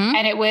map.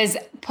 And it was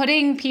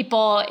putting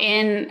people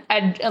in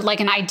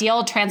an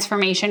ideal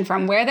transformation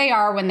from where they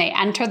are when they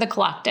enter the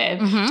collective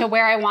to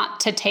where I want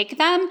to take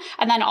them,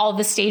 and then all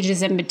the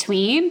stages in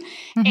between.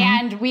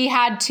 And we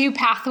had 2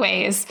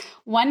 pathways.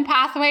 One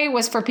pathway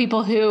was for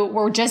people who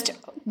were just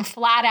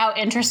flat out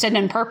interested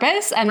in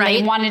purpose and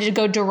they wanted to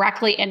go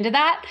directly into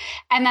that.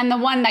 And then the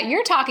one that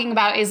you're talking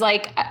about is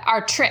like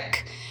our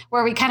trick,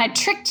 where we kind of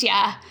tricked you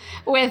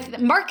with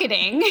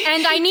marketing.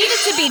 And I needed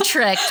to be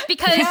tricked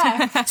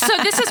because, so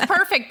this is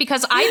perfect,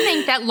 because I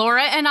think that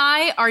Laura and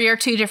I are your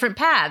 2 different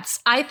paths.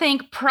 I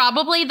think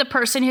probably the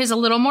person who's a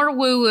little more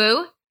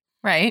woo-woo,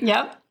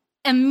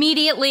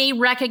 immediately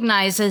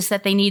recognizes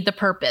that they need the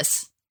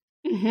purpose.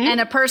 And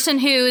a person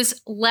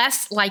who's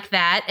less like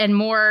that and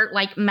more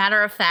like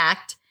matter of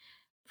fact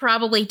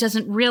probably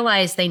doesn't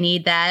realize they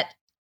need that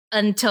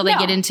until they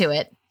get into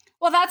it.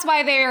 Well, that's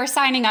why they're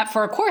signing up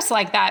for a course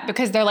like that,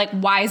 because they're like,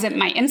 why isn't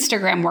my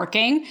Instagram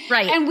working?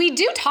 Right. And we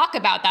do talk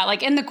about that.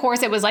 Like in the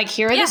course, it was like,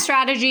 here are the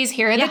strategies,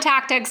 here are the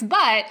tactics,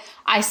 but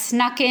I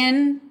snuck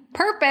in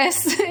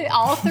purpose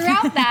all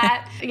throughout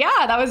that.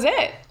 Yeah, that was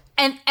it.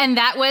 And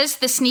that was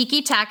the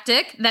sneaky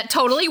tactic that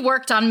totally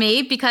worked on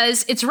me,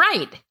 because it's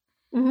right.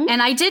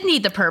 And I did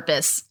need the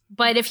purpose.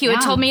 But if you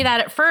had told me that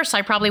at first,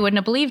 I probably wouldn't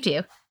have believed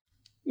you.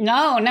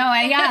 No.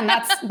 And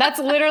that's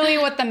literally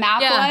what the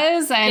map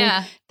was.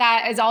 And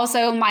that is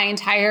also my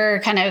entire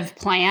kind of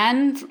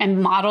plan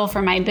and model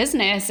for my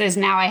business is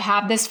now I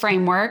have this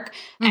framework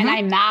and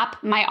I map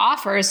my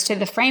offers to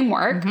the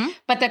framework.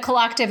 But the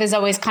collective is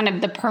always kind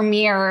of the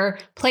premier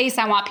place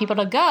I want people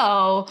to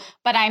go,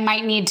 but I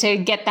might need to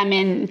get them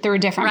in through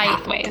different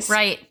pathways.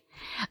 Right.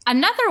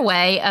 Another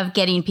way of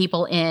getting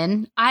people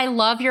in, I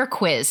love your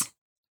quiz.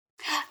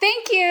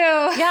 Thank you.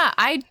 Yeah,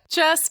 I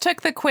just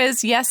took the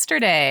quiz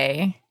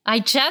yesterday. I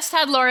just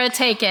had Laura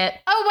take it.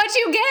 Oh, what'd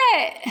you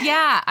get?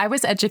 Yeah, I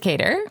was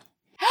educator.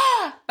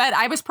 But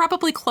I was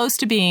probably close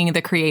to being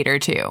the creator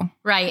too.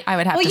 Right. I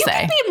would have to say.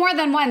 Well, you can be more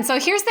than one. So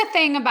here's the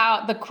thing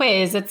about the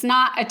quiz. It's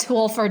not a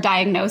tool for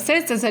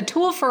diagnosis. It's a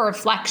tool for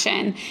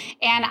reflection.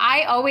 And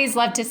I always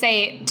love to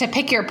say to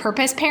pick your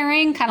purpose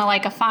pairing, kind of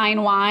like a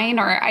fine wine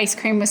or ice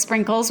cream with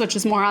sprinkles, which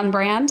is more on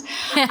brand.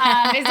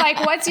 It's like,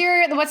 what's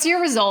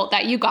your result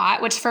that you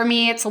got? Which for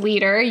me, it's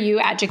leader, you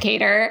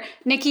educator.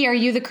 Nikki, are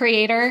you the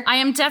creator? I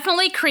am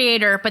definitely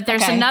creator, but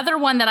there's another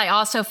one that I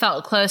also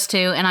felt close to,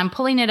 and I'm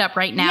pulling it up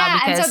right now. Yeah,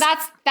 because and so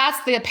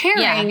that's the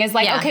pairing is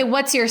like, okay,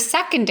 what's your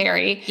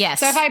secondary? Yes.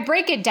 So if I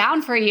break it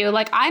down for you,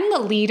 like I'm the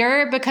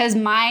leader because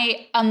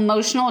my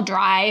emotional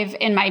drive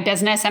in my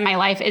business and my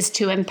life is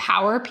to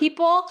empower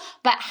people.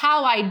 But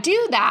how I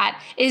do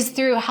that is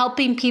through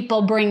helping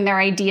people bring their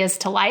ideas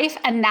to life.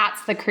 And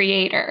that's the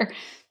creator.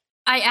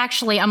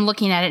 I'm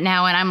looking at it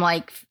now and I'm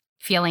like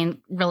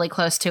feeling really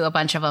close to a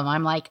bunch of them.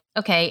 I'm like,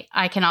 okay,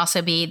 I can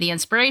also be the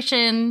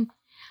inspiration.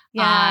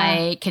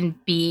 Yeah.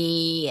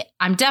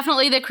 I'm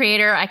definitely the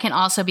creator. I can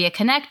also be a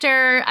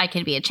connector. I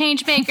can be a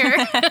change maker.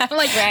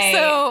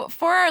 So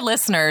for our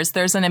listeners,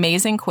 there's an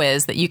amazing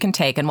quiz that you can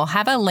take and we'll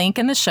have a link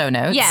in the show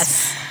notes.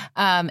 Yes.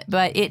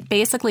 But it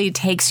basically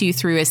takes you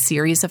through a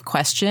series of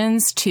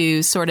questions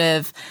to sort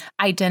of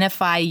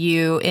identify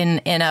you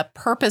in a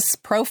purpose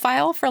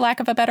profile, for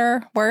lack of a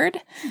better word.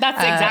 That's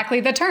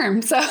exactly the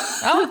term. So,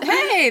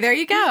 hey, there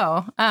you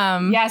go.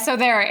 So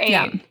there are 8.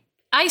 Yeah.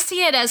 I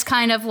see it as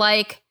kind of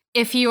like,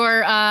 if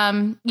your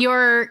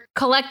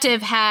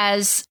collective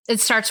it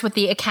starts with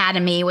the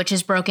academy, which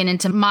is broken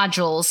into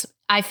modules,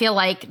 I feel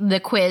like the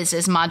quiz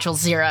is module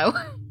 0.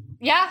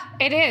 Yeah,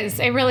 it is.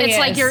 It really is. It's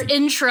like your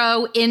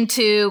intro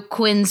into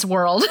Quinn's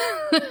world.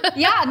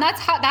 Yeah, and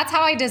that's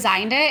how I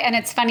designed it. And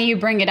it's funny you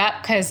bring it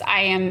up because I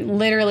am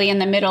literally in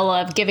the middle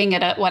of giving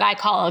it what I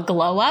call a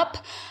glow up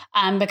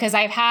because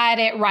I've had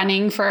it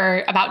running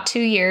for about 2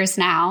 years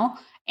now.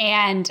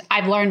 And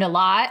I've learned a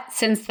lot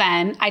since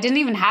then. I didn't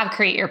even have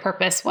Create Your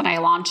Purpose when I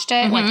launched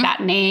it, like that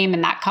name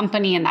and that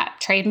company and that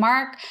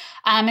trademark.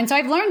 And so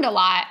I've learned a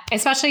lot,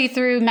 especially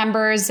through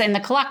members in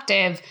the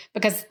collective,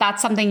 because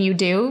that's something you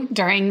do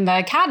during the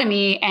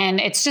academy.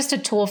 And it's just a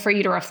tool for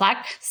you to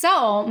reflect.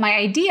 So my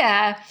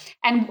idea,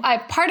 and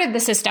part of the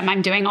system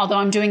I'm doing, although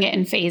I'm doing it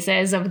in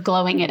phases of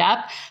glowing it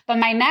up, but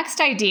my next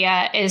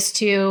idea is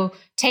to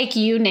take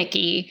you,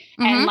 Nikki,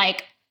 and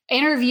like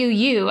interview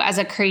you as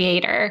a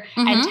creator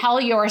and tell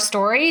your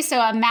story.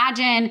 So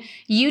imagine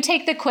you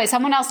take the quiz,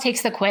 someone else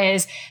takes the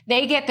quiz,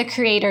 they get the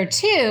creator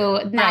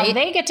too. Now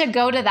they get to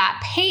go to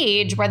that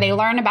page where they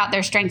learn about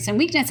their strengths and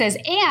weaknesses,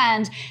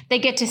 and they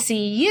get to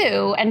see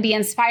you and be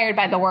inspired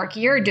by the work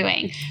you're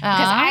doing.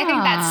 Because I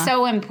think that's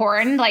so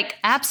important. Like,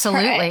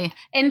 absolutely.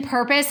 In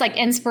purpose, like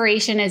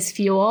inspiration is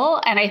fuel.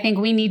 And I think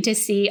we need to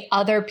see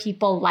other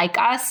people like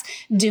us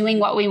doing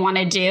what we want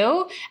to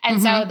do.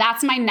 And so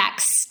that's my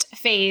next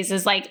phase,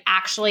 is like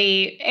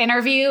actually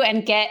interview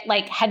and get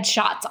like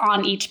headshots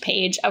on each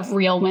page of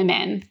real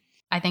women.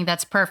 I think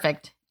that's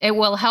perfect. It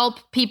will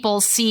help people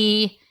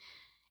see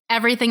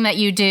everything that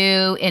you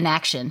do in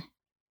action.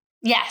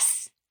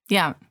 Yes.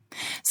 Yeah.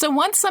 So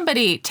once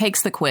somebody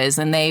takes the quiz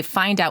and they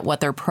find out what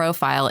their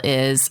profile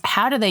is,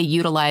 how do they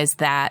utilize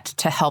that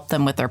to help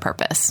them with their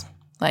purpose?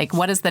 Like,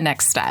 what is the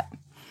next step?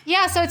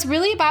 Yeah, so it's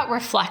really about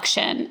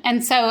reflection.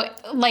 And so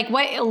like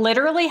what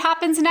literally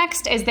happens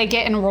next is they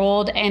get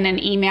enrolled in an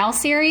email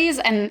series.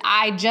 And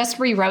I just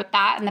rewrote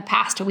that in the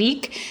past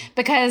week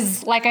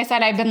because, like I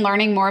said, I've been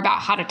learning more about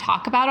how to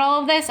talk about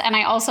all of this. And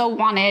I also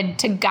wanted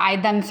to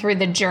guide them through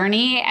the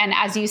journey. And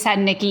as you said,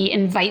 Nikki,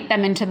 invite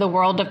them into the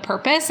world of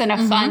purpose in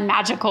a fun,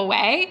 magical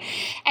way.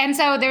 And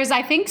so there's,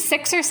 I think,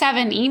 6 or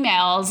 7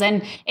 emails.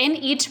 And in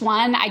each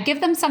one, I give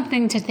them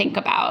something to think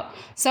about.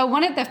 So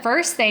one of the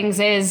first things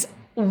is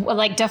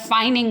like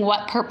defining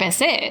what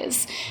purpose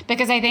is,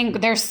 because I think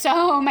there's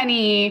so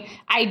many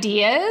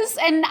ideas,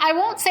 and I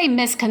won't say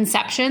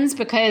misconceptions,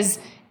 because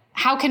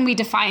how can we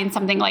define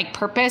something like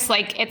purpose?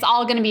 Like, it's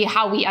all going to be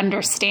how we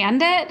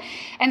understand it.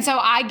 And so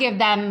I give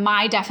them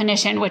my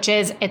definition, which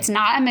is it's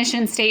not a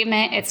mission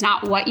statement. It's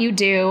not what you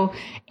do.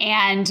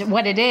 And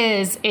what it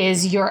is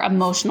your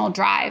emotional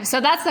drive.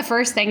 So that's the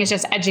first thing, is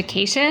just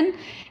education.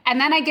 And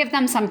then I give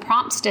them some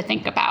prompts to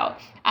think about.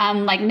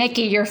 Like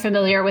Nikki, you're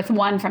familiar with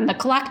one from the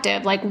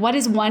collective. Like, what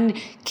is one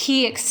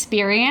key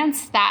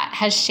experience that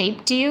has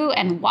shaped you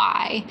and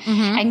why?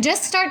 And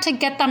just start to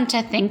get them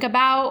to think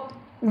about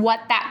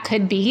what that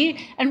could be.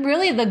 And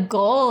really the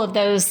goal of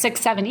those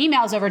 6-7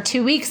 emails over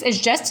 2 weeks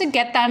is just to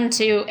get them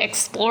to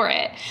explore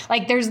it.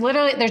 Like there's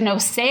no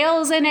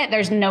sales in it.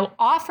 There's no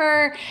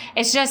offer.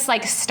 It's just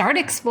like, start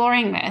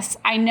exploring this.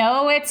 I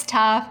know it's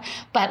tough,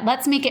 but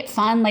let's make it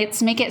fun.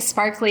 Let's make it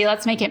sparkly.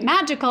 Let's make it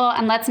magical,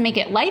 and let's make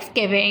it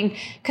life-giving,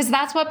 because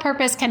that's what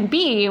purpose can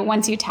be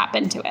once you tap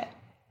into it.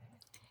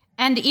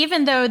 And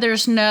even though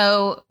there's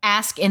no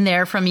ask in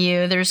there from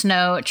you, there's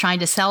no trying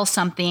to sell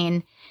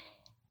something,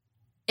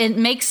 it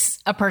makes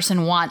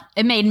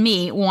it made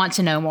me want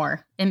to know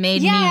more. It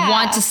made me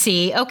want to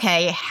see,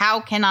 okay, how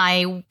can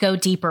I go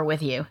deeper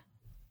with you?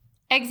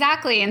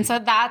 Exactly. And so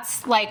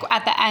that's like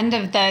at the end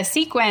of the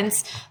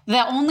sequence,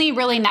 the only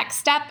really next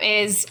step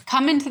is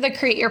come into the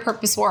Create Your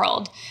Purpose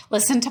world,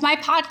 listen to my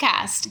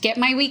podcast, get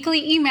my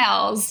weekly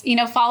emails,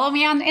 follow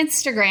me on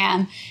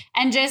Instagram,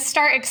 and just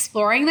start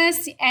exploring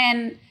this.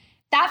 And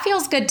that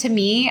feels good to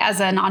me as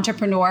an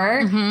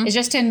entrepreneur, is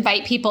just to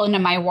invite people into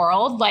my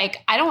world. Like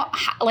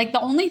the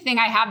only thing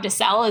I have to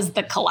sell is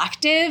the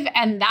collective,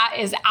 and that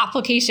is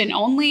application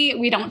only.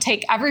 We don't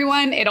take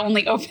everyone. It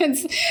only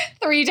opens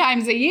 3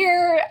 times a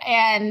year.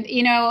 And,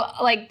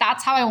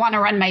 that's how I want to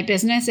run my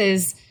business.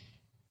 Is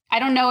I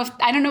don't know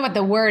what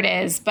the word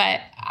is, but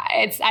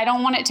I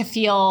want it to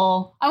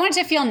feel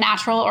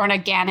natural or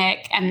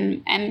organic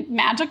and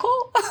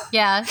magical.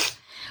 Yeah.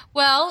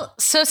 Well,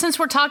 so since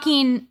we're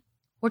talking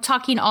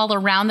all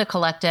around the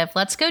collective,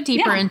 let's go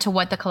deeper into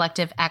what the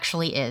collective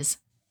actually is.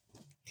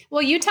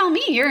 Well, you tell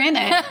me, you're in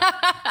it.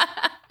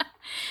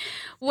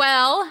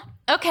 Well,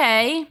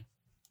 okay.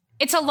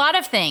 It's a lot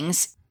of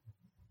things.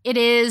 It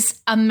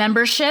is a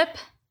membership.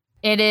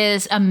 It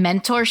is a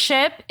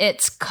mentorship.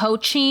 It's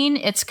coaching.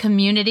 It's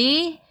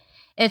community.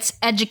 It's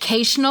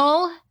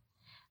educational.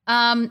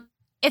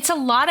 It's a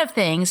lot of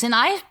things. And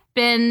I've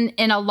been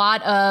in a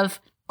lot of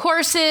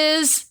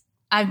courses.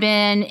 I've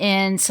been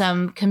in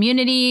some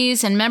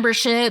communities and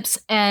memberships,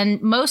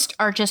 and most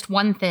are just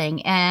one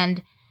thing.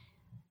 And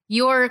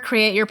your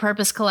Create Your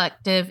Purpose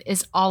Collective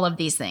is all of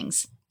these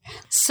things.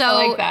 So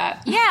I like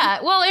that.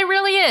 Yeah, well, it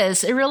really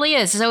is. It really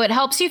is. So it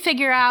helps you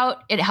figure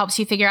out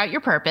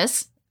your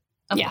purpose,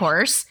 of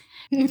course.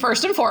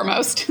 First and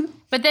foremost.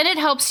 But then it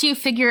helps you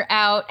figure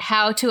out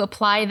how to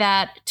apply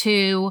that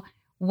to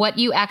what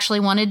you actually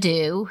want to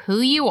do,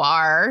 who you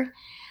are.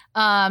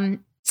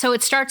 So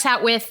it starts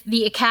out with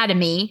the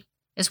Academy,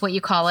 is what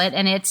you call it.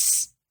 And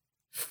it's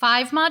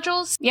 5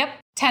 modules. Yep.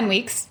 10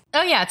 weeks.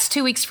 Oh yeah. It's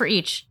 2 weeks for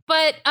each.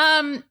 But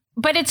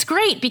it's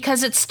great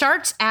because it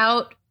starts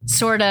out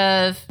sort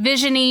of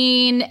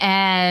visioning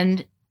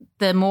and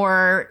the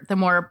more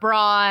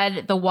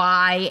broad, the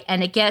why,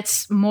 and it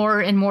gets more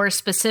and more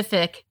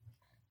specific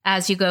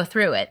as you go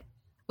through it,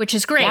 which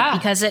is great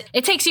because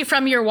it takes you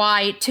from your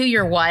why to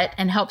your what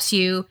and helps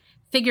you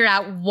figure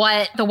out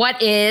what the what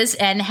is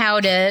and how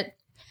to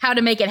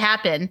make it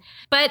happen.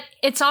 But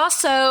it's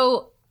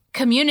also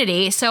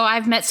community. So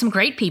I've met some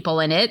great people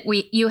in it.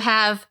 You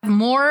have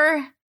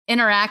more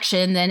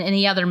interaction than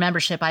any other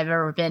membership I've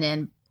ever been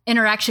in.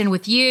 Interaction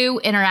with you,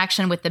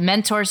 interaction with the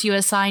mentors you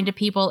assign to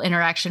people,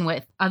 interaction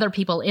with other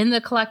people in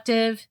the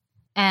collective.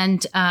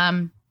 And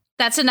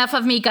that's enough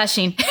of me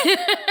gushing.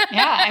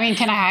 Yeah. I mean,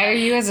 can I hire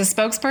you as a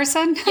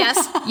spokesperson?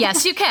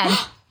 Yes, you can.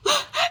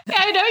 Yeah,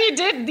 I know you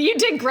did. You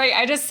did great.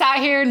 I just sat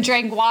here and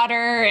drank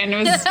water, and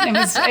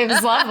it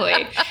was lovely.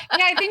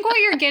 Yeah, I think what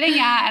you're getting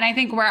at, and I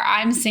think where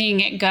I'm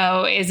seeing it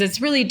go, is it's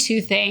really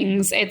 2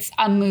 things. It's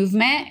a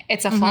movement.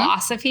 It's a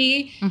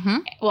philosophy.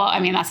 Well, I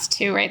mean, that's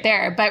 2 right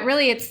there. But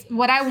really, it's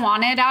what I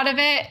wanted out of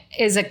it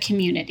is a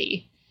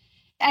community.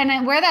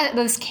 And where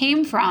this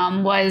came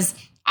from was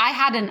I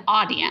had an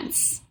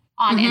audience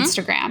on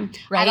Instagram.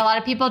 Right. I had a lot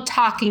of people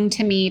talking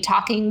to me,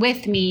 talking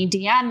with me,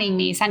 DMing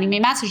me, sending me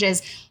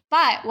messages.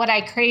 But what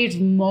I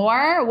craved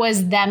more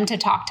was them to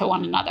talk to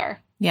one another.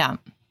 Yeah.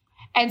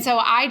 And so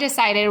I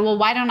decided, well,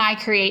 why don't I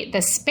create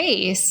the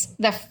space,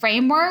 the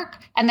framework,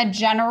 and the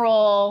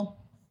general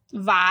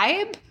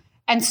vibe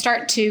and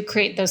start to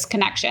create those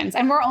connections.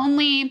 And we're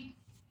only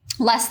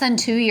less than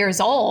 2 years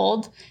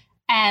old.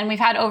 And we've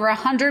had over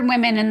 100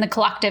 women in the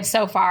collective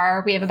so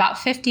far. We have about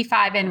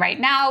 55 in right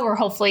now. We're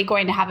hopefully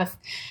going to have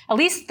at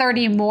least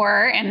 30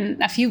 more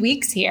in a few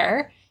weeks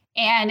here.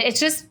 And it's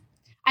just,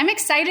 I'm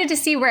excited to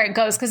see where it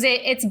goes because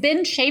it's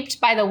been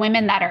shaped by the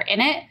women that are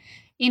in it.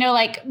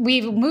 Like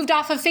we've moved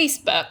off of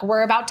Facebook.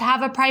 We're about to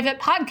have a private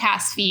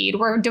podcast feed.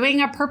 We're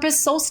doing a Purpose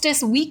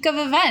Solstice week of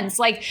events.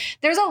 Like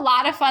there's a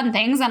lot of fun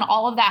things. And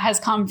all of that has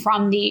come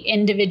from the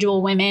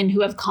individual women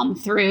who have come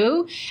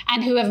through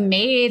and who have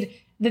made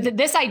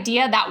this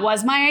idea that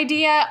was my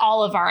idea,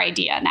 all of our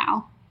idea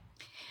now.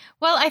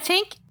 Well, I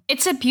think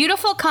it's a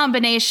beautiful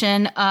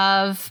combination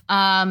of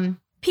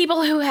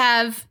people who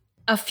have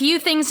a few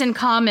things in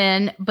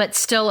common, but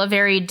still a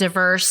very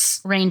diverse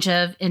range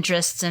of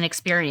interests and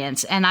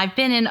experience. And I've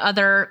been in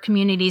other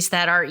communities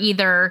that are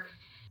either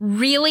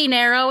really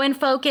narrow in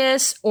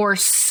focus or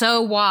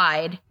so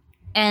wide.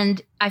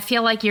 And I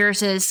feel like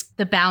yours is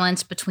the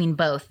balance between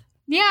both.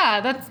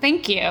 Yeah,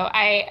 thank you.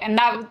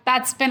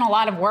 That's been a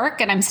lot of work,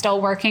 and I'm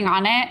still working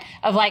on it,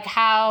 of like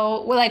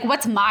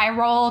what's my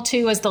role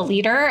too as the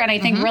leader. And I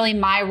think really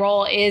my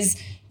role is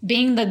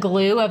being the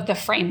glue of the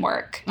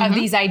framework of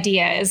these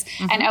ideas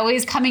and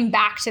always coming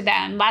back to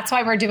them. That's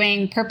why we're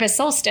doing Purpose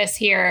Solstice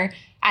here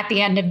at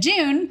the end of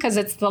June, because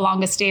it's the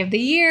longest day of the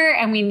year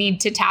and we need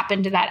to tap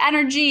into that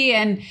energy,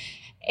 and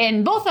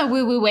in both a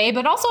woo-woo way,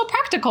 but also a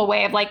practical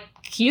way of like,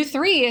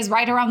 Q3 is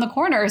right around the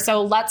corner.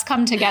 So let's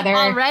come together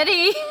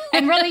already.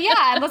 And really,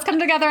 let's come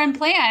together and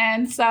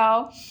plan.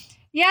 So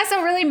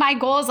really my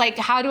goal is like,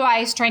 how do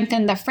I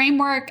strengthen the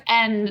framework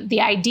and the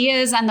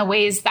ideas and the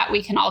ways that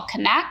we can all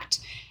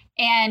connect,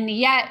 and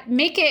yet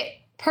make it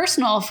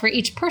personal for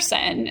each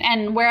person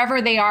and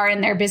wherever they are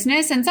in their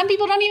business. And some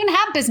people don't even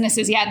have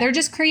businesses yet. They're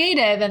just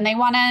creative and they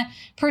want to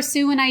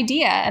pursue an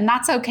idea, and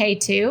that's okay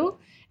too.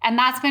 And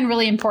that's been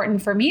really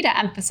important for me to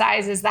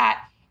emphasize, is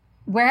that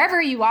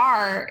wherever you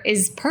are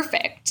is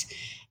perfect.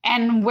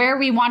 And where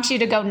we want you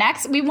to go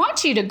next, we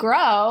want you to grow.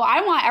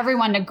 I want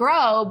everyone to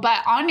grow, but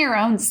on your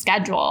own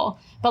schedule.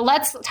 But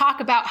let's talk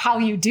about how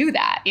you do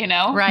that,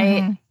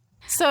 Right. Mm-hmm.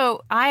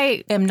 So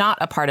I am not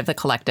a part of the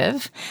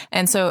collective.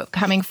 And so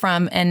coming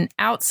from an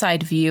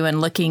outside view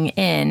and looking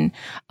in,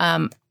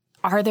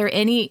 are there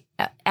any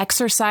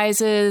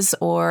exercises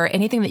or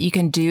anything that you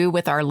can do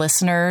with our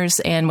listeners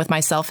and with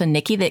myself and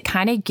Nikki that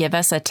kind of give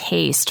us a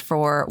taste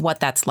for what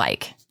that's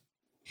like?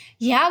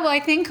 Yeah, well, I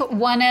think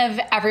one of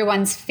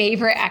everyone's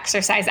favorite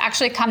exercise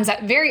actually comes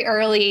up very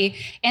early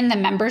in the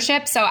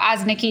membership. So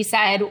as Nikki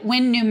said,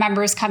 when new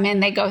members come in,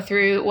 they go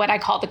through what I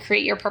call the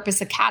Create Your Purpose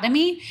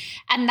Academy.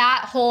 And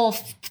that whole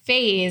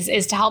phase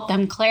is to help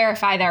them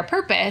clarify their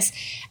purpose.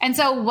 And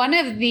so one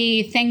of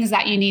the things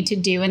that you need to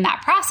do in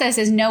that process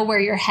is know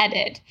where you're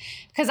headed.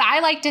 Because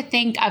I like to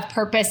think of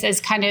purpose as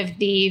kind of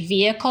the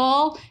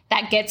vehicle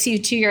that gets you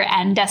to your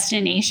end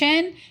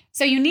destination.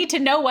 So you need to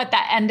know what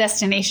that end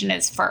destination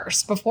is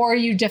first before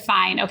you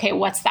define, okay,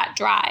 what's that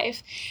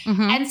drive?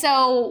 And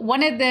so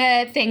one of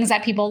the things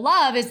that people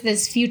love is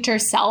this future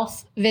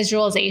self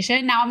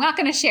visualization. Now, I'm not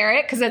going to share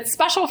it because it's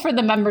special for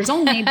the members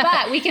only,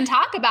 but we can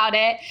talk about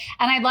it.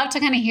 And I'd love to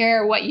kind of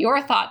hear what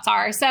your thoughts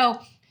are.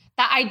 So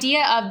the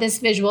idea of this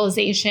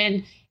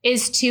visualization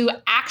is to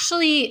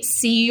actually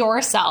see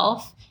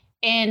yourself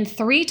in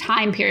 3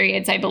 time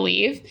periods, I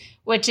believe,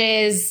 which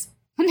is,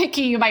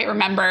 Nikki, you might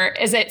remember,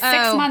 is it 6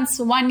 months,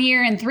 1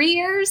 year, and 3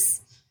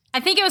 years?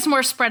 I think it was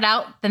more spread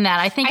out than that.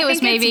 I think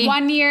maybe it's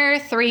 1 year,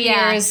 3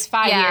 years,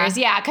 5 years.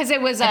 Yeah, because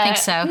it was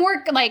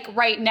more like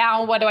right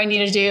now, what do I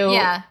need to do?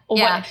 Yeah.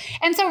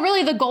 And so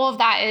really the goal of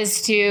that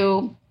is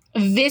to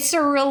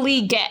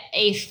viscerally get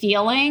a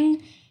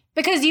feeling,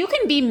 because you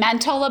can be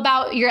mental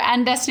about your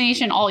end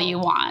destination all you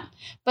want.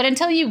 But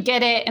until you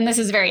get it, and this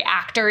is very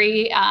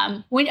actory,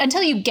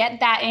 until you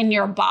get that in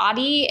your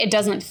body, it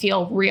doesn't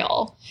feel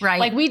real. Right.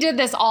 Like we did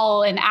this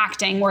all in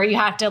acting where you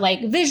have to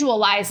like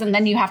visualize and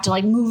then you have to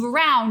like move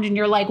around and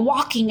you're like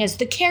walking as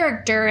the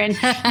character. And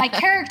my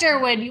character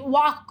would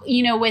walk,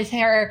 with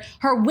her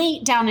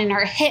weight down in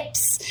her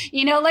hips,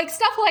 like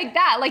stuff like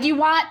that. Like you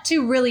want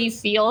to really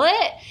feel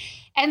it.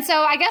 And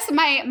so I guess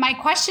my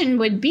question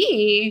would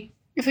be,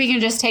 if we can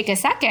just take a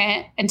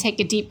second and take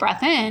a deep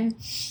breath in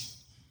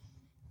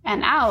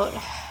and out,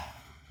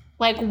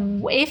 like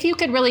if you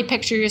could really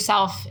picture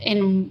yourself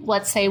in,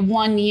 let's say,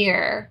 1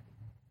 year,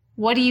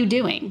 what are you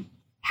doing?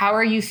 How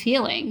are you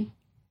feeling?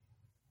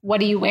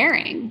 What are you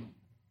wearing?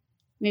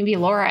 Maybe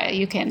Laura,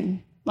 you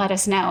can let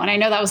us know. And I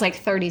know that was like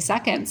 30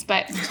 seconds,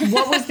 but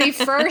what was the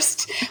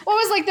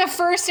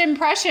first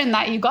impression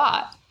that you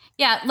got?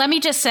 Yeah, let me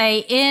just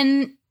say,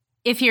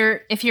 if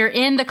you're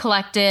in the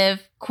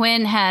collective,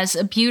 Quinn has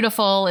a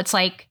beautiful, it's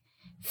like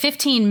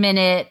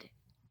 15-minute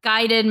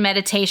guided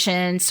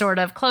meditation, sort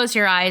of close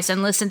your eyes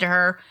and listen to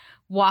her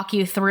walk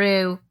you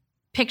through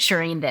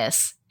picturing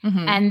this.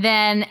 And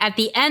then at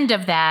the end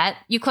of that,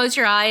 you close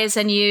your eyes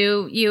and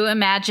you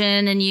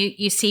imagine and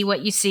you see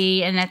what you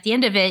see. And at the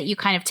end of it, you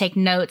kind of take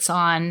notes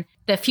on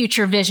the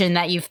future vision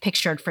that you've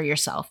pictured for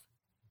yourself.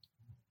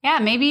 Yeah,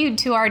 maybe you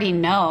two already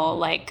know,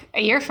 like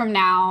a year from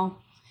now,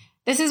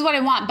 this is what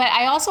I want. But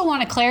I also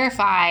want to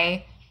clarify,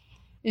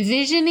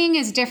 visioning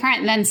is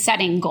different than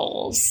setting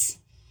goals.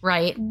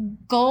 Right.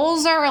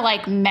 Goals are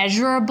like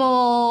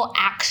measurable,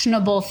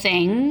 actionable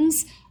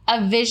things.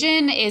 A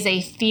vision is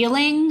a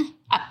feeling,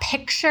 a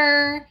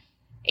picture,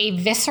 a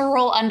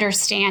visceral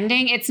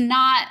understanding. It's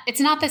not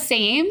the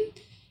same.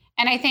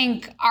 And I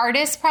think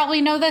artists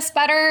probably know this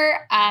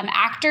better.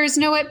 Actors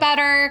know it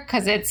better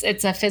because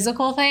it's a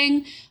physical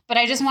thing. But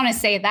I just want to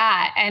say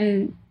that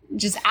and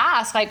just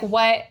ask, like,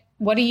 what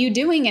are you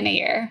doing in a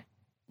year?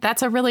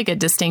 That's a really good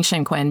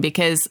distinction, Quinn,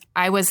 because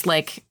I was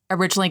like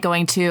originally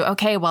going to,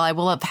 okay, well, I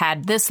will have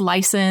had this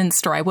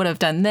licensed or I would have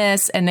done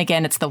this. And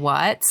again, it's the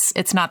what's,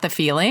 it's not the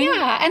feeling.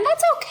 Yeah. And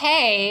that's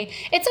okay.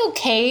 It's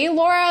okay,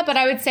 Laura. But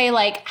I would say,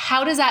 like,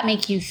 how does that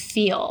make you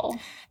feel?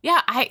 Yeah.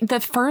 The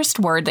first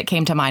word that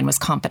came to mind was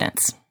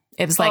confidence.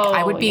 It was like,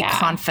 I would be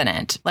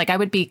confident. Like I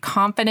would be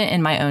confident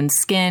in my own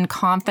skin,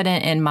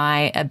 confident in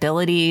my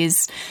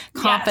abilities,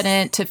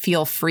 confident to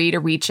feel free to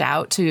reach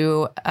out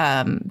to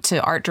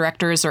art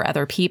directors or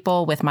other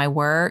people with my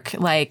work.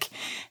 Like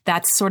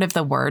that's sort of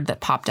the word that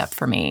popped up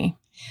for me.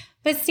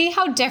 But see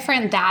how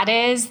different that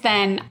is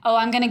than,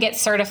 I'm going to get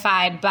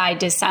certified by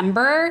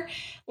December.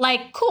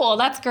 Like, cool,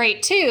 that's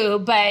great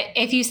too. But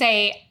if you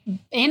say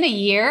in a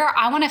year,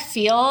 I want to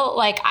feel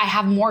like I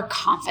have more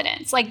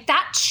confidence, like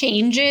that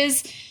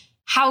changes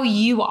how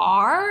you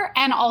are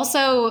and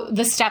also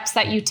the steps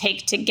that you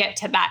take to get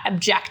to that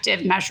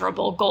objective,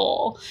 measurable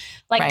goal.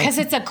 Like, because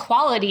it's a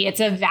quality,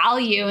 it's a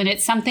value, and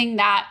it's something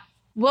that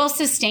will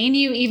sustain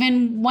you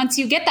even once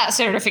you get that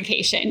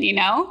certification, you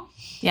know?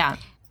 Yeah.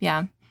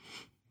 Yeah.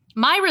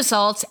 My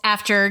results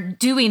after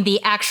doing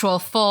the actual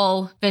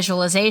full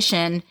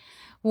visualization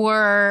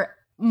were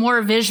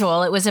more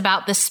visual. It was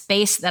about the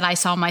space that I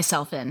saw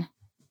myself in.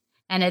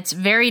 And it's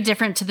very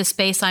different to the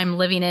space I'm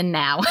living in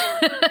now.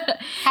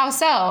 How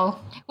so?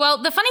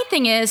 Well, the funny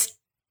thing is,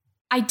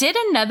 I did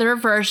another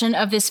version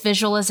of this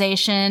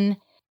visualization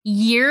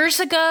years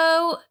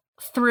ago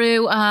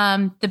through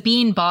the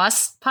Being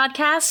Boss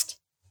podcast.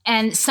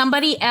 And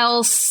somebody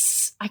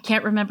else, I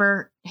can't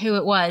remember who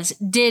it was,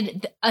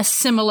 did a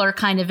similar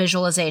kind of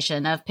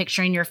visualization of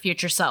picturing your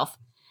future self.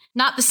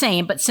 Not the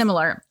same, but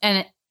similar.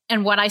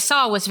 And what I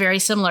saw was very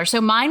similar.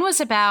 So mine was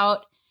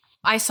about,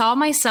 I saw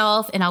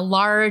myself in a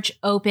large,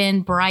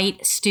 open,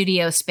 bright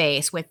studio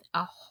space with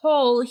a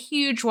whole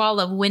huge wall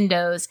of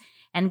windows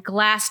and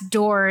glass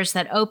doors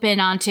that open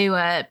onto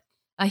a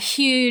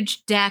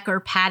huge deck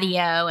or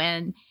patio.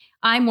 And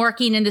I'm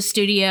working in the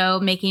studio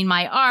making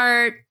my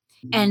art.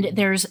 And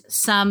there's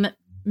some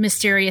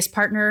mysterious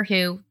partner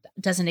who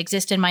doesn't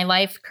exist in my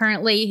life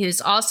currently,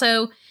 who's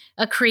also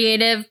a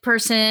creative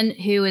person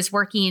who is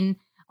working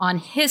on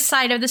his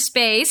side of the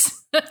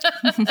space.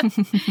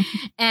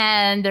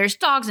 And there's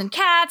dogs and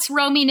cats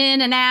roaming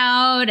in and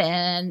out,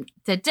 and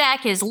the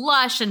deck is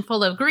lush and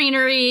full of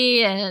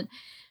greenery. And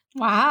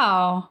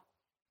wow.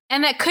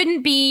 And that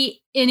couldn't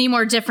be any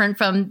more different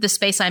from the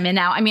space I'm in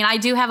now. I mean, I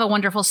do have a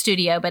wonderful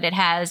studio, but it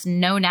has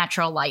no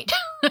natural light.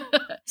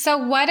 So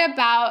what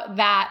about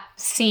that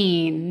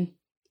scene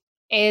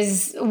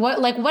is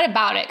what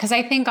about it? Because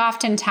I think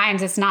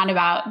oftentimes it's not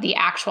about the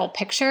actual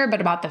picture,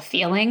 but about the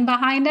feeling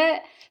behind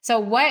it. So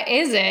what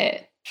is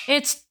it?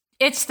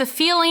 It's the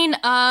feeling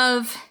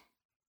of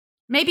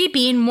maybe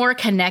being more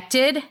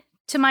connected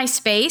to my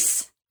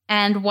space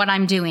and what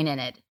I'm doing in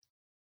it.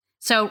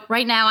 So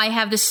right now I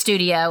have this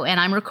studio and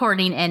I'm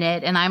recording in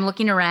it and I'm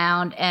looking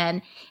around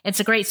and it's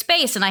a great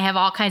space and I have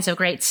all kinds of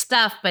great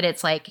stuff, but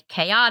it's like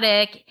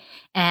chaotic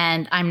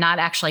and I'm not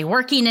actually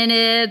working in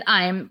it.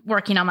 I'm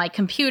working on my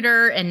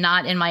computer and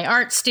not in my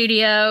art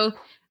studio.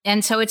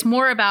 And so it's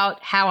more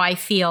about how I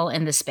feel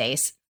in the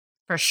space,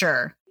 for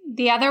sure.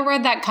 The other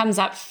word that comes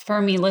up for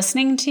me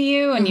listening to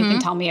you, and you can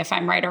tell me if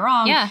I'm right or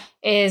wrong,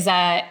 is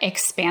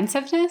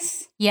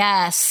expansiveness.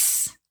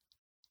 Yes.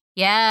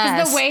 Yes.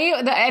 Because the way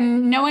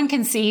and no one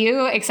can see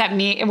you except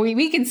me.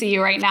 We can see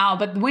you right now.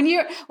 But when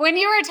you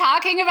were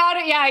talking about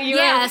it,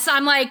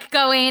 I'm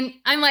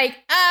like,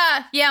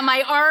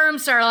 my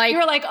arms are like,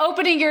 you're like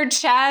opening your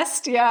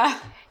chest. Yeah.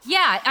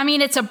 Yeah. I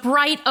mean, it's a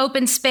bright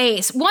open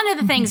space. One of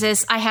the things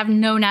is I have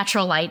no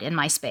natural light in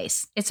my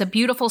space. It's a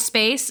beautiful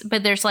space,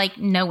 but there's like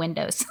no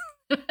windows.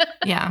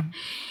 Yeah.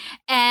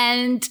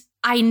 And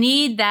I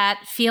need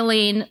that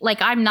feeling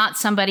like I'm not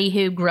somebody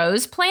who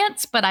grows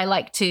plants, but I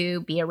like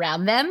to be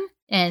around them.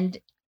 And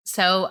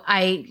so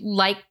I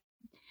like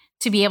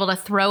to be able to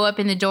throw up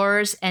in the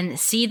doors and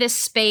see this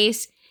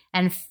space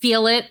and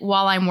feel it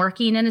while I'm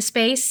working in a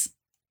space.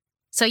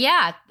 So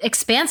yeah,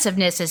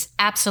 expansiveness is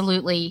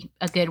absolutely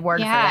a good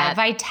word for that.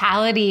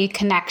 Vitality,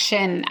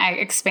 connection,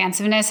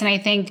 expansiveness. And I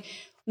think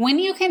when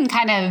you can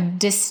kind of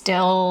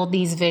distill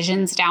these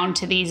visions down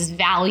to these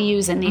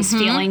values and these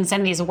feelings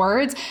and these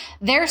words,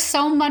 they're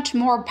so much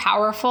more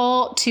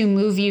powerful to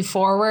move you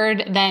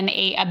forward than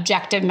a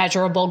objective,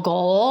 measurable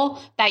goal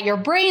that your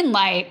brain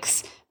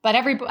likes, but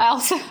every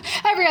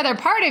other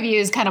part of you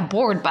is kind of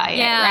bored by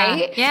it,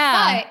 right?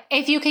 Yeah. But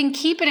if you can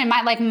keep it in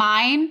mind, like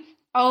mine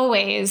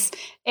always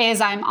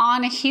is, I'm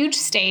on a huge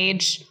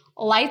stage.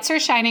 Lights are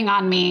shining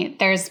on me.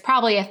 There's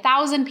probably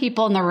 1,000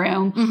 people in the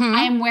room.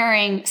 I am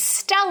wearing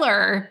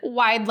stellar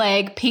wide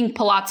leg pink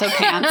palazzo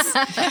pants.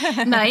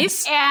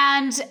 Nice.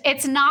 And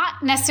it's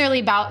not necessarily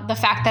about the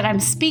fact that I'm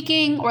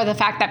speaking or the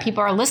fact that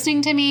people are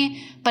listening to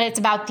me, but it's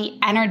about the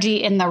energy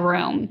in the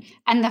room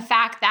and the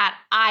fact that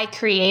I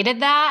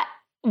created that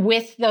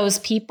with those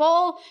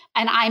people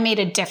and I made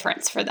a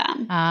difference for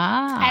them.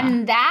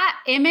 And that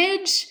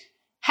image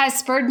has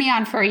spurred me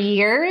on for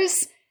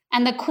years.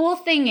 And the cool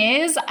thing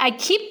is I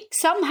keep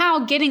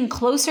somehow getting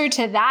closer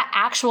to that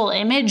actual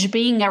image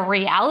being a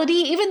reality,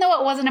 even though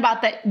it wasn't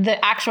about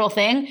the actual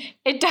thing.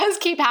 It does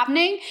keep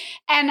happening.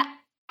 And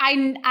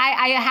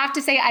I have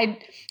to say I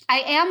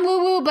am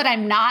woo-woo, but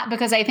I'm not,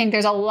 because I think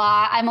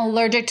I'm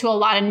allergic to a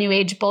lot of new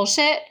age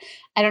bullshit.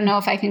 I don't know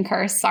if I can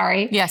curse.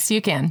 Sorry. Yes,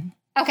 you can.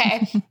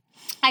 Okay.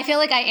 I feel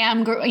like I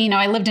am,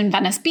 I lived in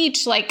Venice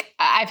Beach. Like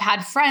I've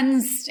had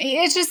friends.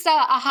 It's just a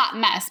hot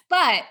mess,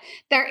 but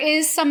there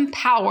is some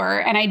power,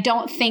 and I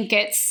don't think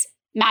it's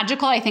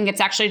magical. I think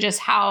it's actually just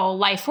how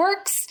life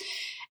works.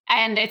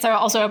 And it's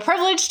also a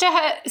privilege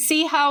to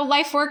see how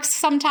life works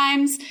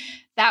sometimes,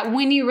 that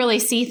when you really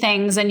see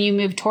things and you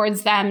move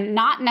towards them,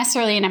 not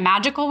necessarily in a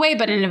magical way,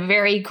 but in a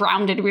very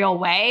grounded, real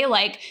way,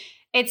 like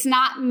it's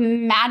not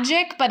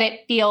magic, but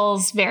it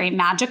feels very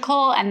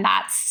magical. And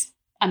that's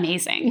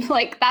amazing.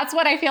 Like that's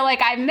what I feel like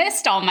I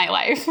missed all my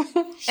life.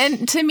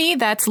 And to me,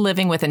 that's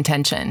living with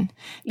intention,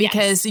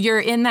 because you're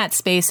in that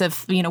space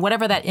of,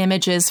 whatever that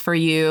image is for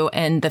you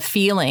and the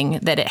feeling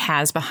that it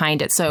has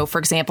behind it. So for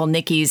example,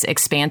 Nikki's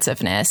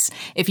expansiveness,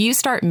 if you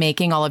start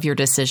making all of your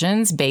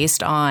decisions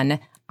based on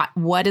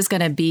what is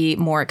going to be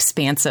more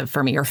expansive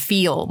for me or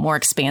feel more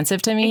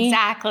expansive to me,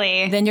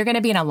 exactly, then you're going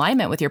to be in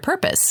alignment with your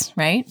purpose,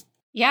 right?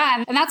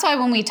 Yeah. And that's why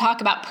when we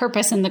talk about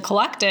purpose in the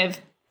collective,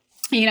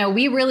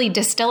 we really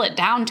distill it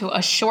down to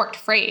a short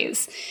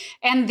phrase.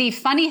 And the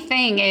funny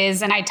thing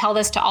is, and I tell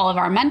this to all of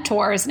our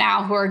mentors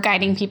now who are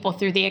guiding people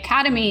through the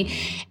academy,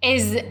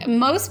 is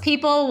most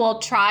people will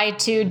try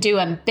to do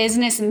a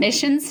business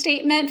mission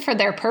statement for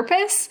their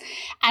purpose.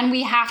 And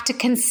we have to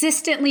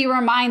consistently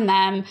remind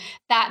them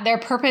that their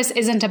purpose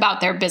isn't about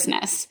their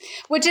business,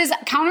 which is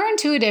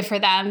counterintuitive for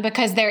them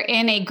because they're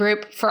in a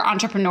group for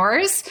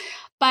entrepreneurs.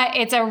 But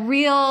it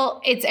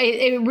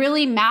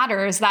really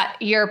matters that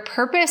your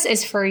purpose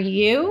is for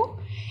you.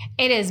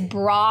 It is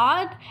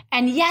broad.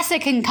 And yes,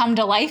 it can come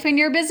to life in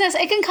your business.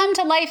 It can come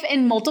to life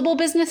in multiple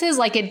businesses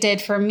like it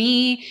did for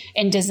me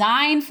in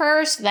design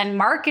first, then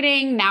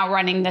marketing, now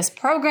running this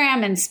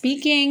program and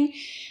speaking.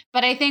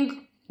 But I think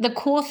the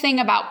cool thing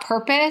about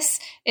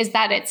purpose is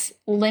that it's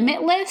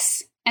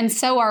limitless, and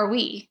so are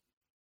we.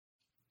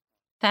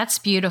 That's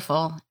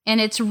beautiful.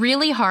 And it's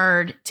really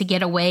hard to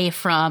get away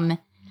from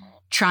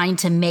trying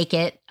to make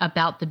it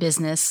about the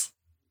business.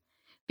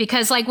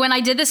 Because like when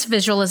I did this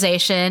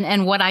visualization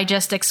and what I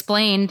just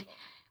explained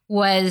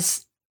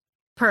was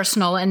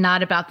personal and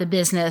not about the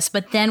business.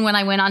 But then when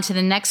I went on to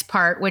the next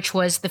part, which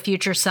was the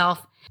future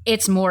self,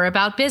 it's more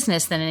about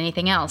business than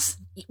anything else.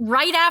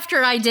 Right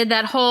after I did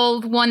that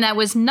whole one that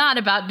was not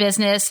about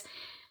business,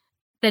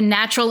 the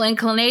natural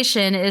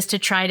inclination is to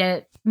try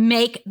to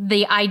make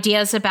the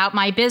ideas about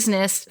my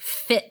business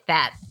fit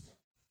that.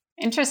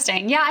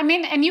 Interesting. Yeah. I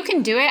mean, and you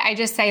can do it. I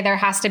just say there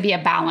has to be a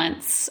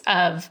balance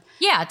of.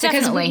 Yeah,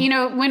 definitely.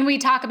 Because, when we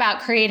talk about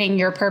creating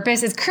your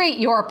purpose, it's create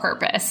your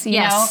purpose. You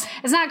know,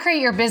 it's not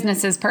create your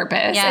business's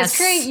purpose. Yes. It's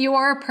create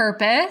your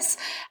purpose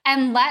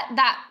and let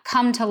that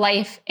come to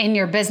life in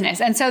your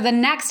business. And so the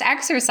next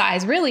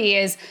exercise really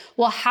is,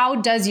 well, how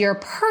does your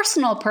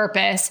personal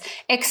purpose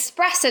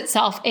express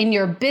itself in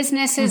your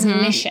business's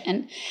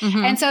mission?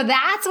 And so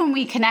that's when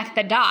we connect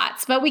the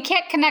dots. But we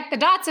can't connect the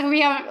dots if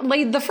we haven't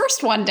laid the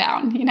first one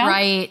down,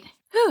 Right.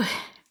 Whew.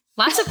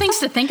 Lots of things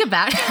to think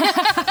about.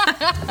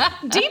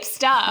 Deep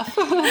stuff.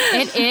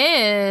 It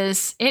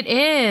is. It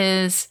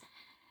is.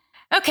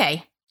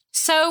 Okay.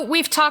 So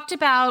we've talked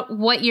about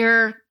what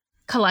your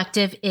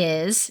collective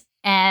is.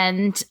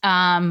 And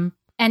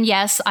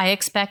yes, I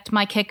expect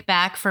my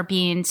kickback for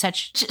being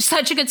such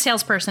a good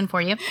salesperson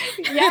for you.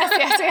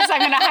 Yes. I'm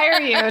going to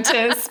hire you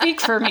to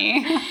speak for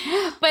me.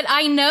 But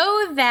I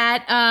know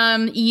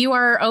that you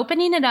are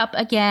opening it up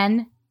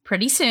again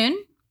pretty soon.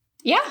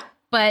 Yeah.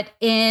 But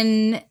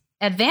in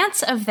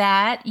advance of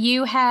that,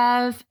 you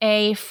have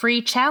a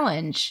free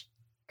challenge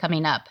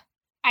coming up.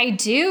 I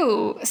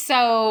do.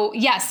 So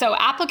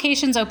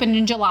applications open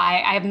in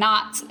July. I have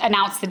not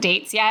announced the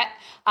dates yet,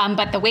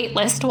 but the wait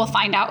list we'll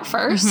find out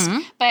first.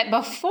 But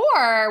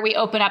before we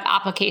open up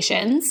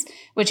applications,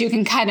 which you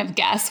can kind of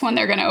guess when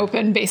they're going to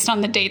open based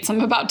on the dates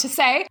I'm about to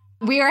say,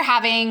 we are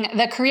having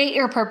the Create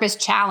Your Purpose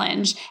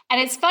Challenge. And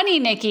it's funny,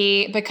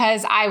 Nikki,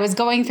 because I was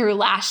going through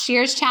last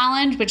year's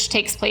challenge, which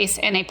takes place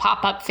in a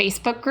pop-up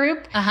Facebook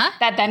group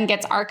that then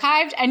gets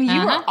archived. And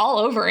you were all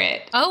over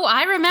it. Oh,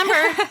 I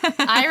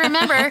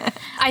remember.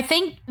 I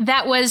think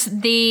that was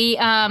the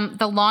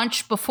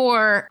launch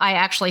before I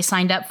actually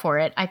signed up for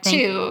it. I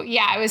think 2.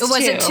 Yeah, it was 2.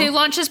 Was it 2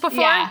 launches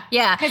before?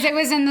 Yeah. Because it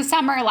was in the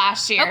summer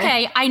last year.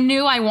 Okay. I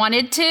knew I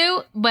wanted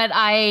to, but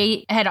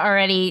I had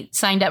already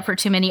signed up for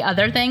too many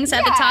other things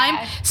at the time.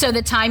 So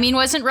the timing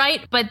wasn't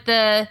right, but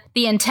the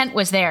intent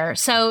was there.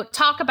 So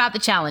talk about the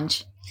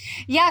challenge.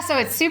 Yeah, so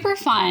it's super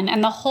fun.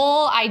 And the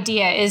whole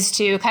idea is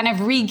to kind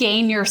of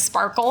regain your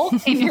sparkle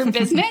in your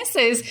business,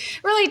 is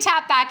really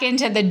tap back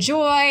into the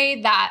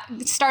joy that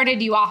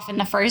started you off in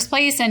the first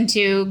place, and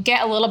to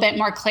get a little bit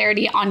more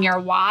clarity on your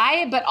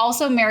why, but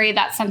also marry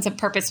that sense of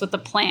purpose with the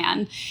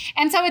plan.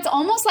 And so it's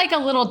almost like a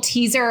little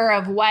teaser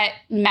of what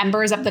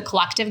members of the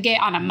collective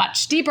get on a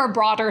much deeper,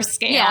 broader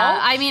scale. Yeah,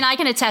 I mean, I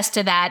can attest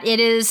to that. It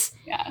is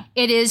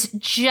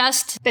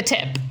just the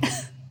tip.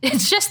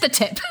 It's just the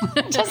tip.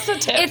 Just the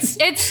tip.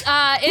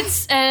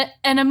 It's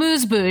an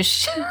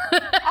amuse-bouche.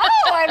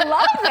 Oh, I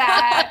love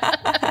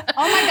that.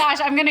 Oh my gosh,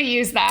 I'm going to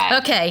use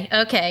that.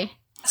 Okay.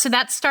 So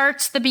that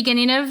starts the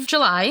beginning of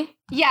July.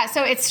 Yeah,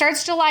 so it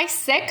starts July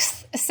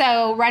 6th.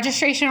 So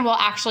registration will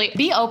actually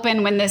be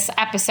open when this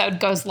episode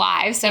goes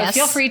live. So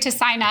feel free to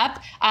sign up.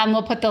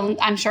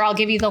 I'm sure I'll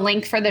give you the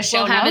link for the show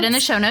notes. We'll have it in the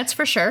show notes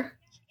for sure.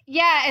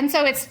 Yeah, and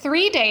so it's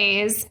 3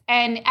 days,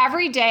 and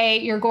every day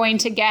you're going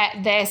to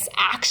get this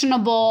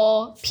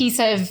actionable piece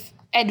of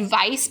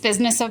advice,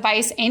 business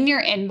advice in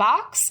your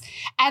inbox.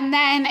 And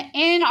then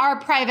in our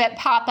private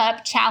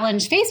pop-up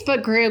challenge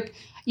Facebook group,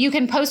 you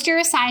can post your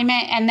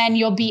assignment and then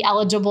you'll be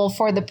eligible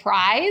for the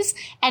prize.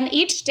 And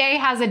each day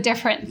has a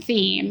different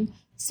theme.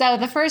 So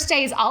the first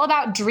day is all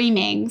about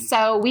dreaming.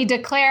 So we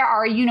declare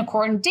our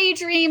unicorn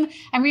daydream,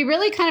 and we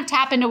really kind of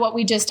tap into what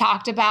we just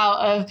talked about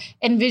of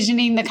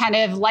envisioning the kind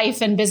of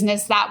life and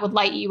business that would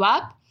light you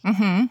up.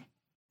 Mm-hmm.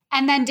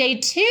 And then day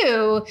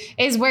 2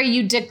 is where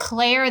you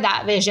declare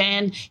that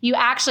vision. You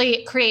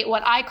actually create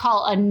what I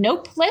call a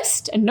nope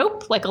list,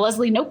 like a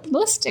Leslie Knope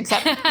list,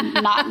 except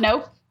not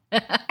nope.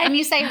 And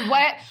you say,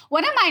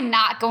 what am I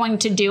not going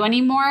to do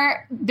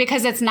anymore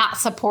because it's not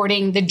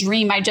supporting the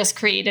dream I just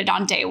created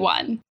on day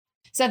 1?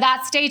 So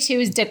that's day 2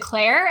 is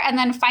declare. And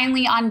then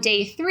finally on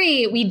day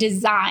 3, we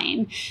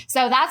design.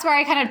 So that's where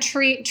I kind of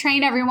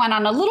train everyone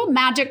on a little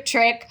magic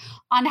trick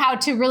on how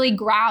to really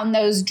ground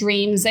those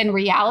dreams in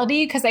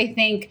reality. Because I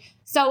think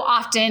so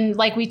often,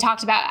 like we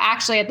talked about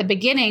actually at the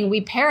beginning, we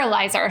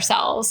paralyze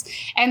ourselves.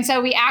 And so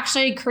we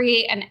actually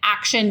create an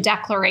action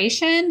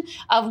declaration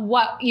of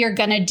what you're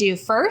going to do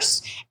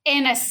first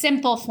in a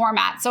simple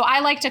format. So I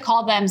like to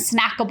call them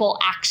snackable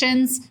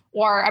actions,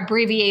 or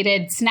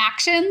abbreviated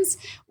snacktions,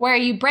 where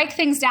you break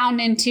things down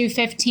into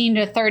 15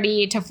 to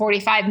 30 to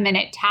 45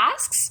 minute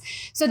tasks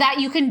so that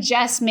you can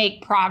just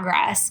make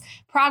progress.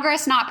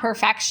 Progress, not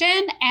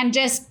perfection, and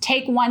just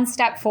take one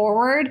step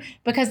forward,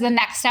 because the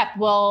next step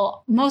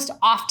will most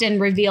often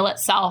reveal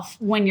itself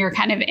when you're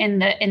kind of in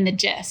the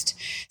gist.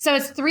 So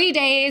it's 3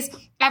 days.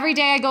 Every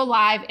day I go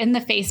live in the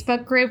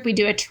Facebook group. We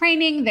do a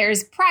training.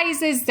 There's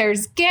prizes,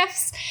 there's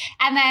gifts.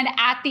 And then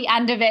at the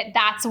end of it,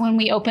 that's when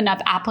we open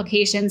up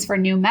applications for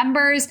new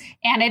members.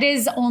 And it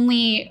is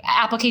only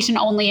application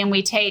only. And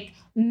we take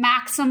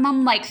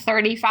maximum like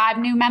 35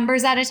 new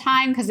members at a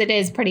time, because it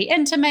is pretty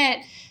intimate.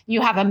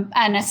 You have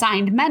an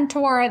assigned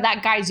mentor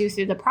that guides you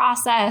through the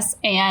process.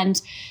 And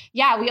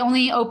yeah, we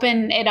only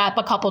open it up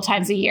a couple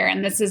times a year.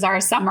 And this is our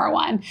summer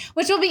one,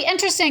 which will be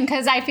interesting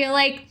because I feel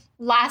like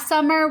last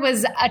summer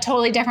was a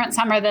totally different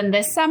summer than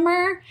this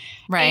summer,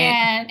 right?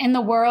 And in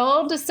the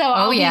world. So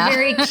I'll be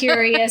very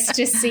curious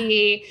to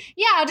see.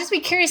 Yeah, I'll just be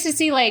curious to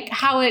see like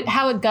how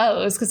it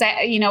goes. Because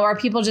are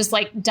people just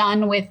like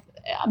done with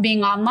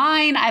being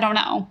online? I don't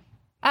know.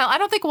 I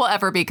don't think we'll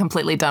ever be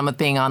completely done with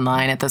being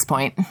online at this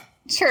point.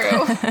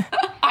 True.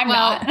 I'm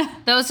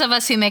not. Those of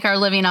us who make our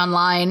living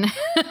online.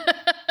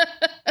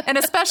 And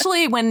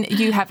especially when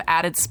you have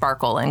added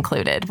sparkle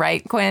included,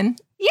 right, Quinn?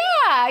 Yeah.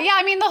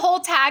 I mean, the whole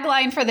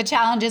tagline for the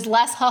challenge is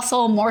less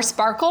hustle, more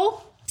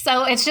sparkle.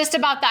 So it's just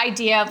about the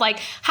idea of like,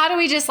 how do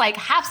we just like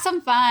have some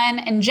fun,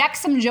 inject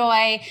some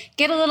joy,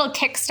 get a little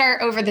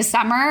kickstart over the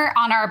summer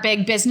on our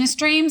big business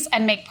dreams,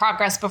 and make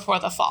progress before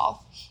the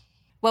fall.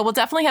 Well, we'll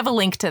definitely have a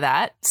link to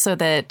that so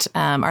that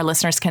our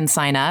listeners can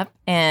sign up.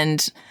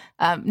 And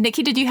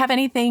Nikki, did you have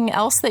anything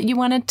else that you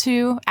wanted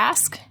to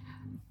ask?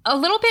 A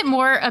little bit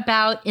more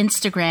about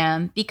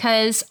Instagram,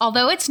 because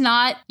although it's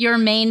not your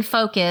main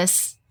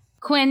focus,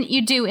 Quinn,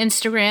 you do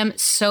Instagram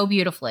so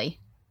beautifully.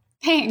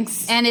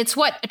 Thanks. And it's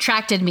what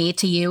attracted me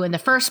to you in the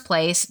first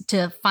place,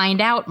 to find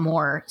out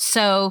more.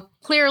 So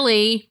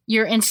clearly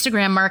your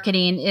Instagram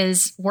marketing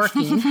is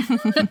working.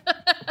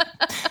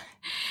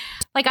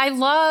 Like, I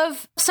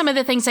love some of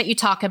the things that you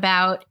talk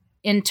about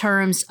in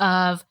terms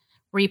of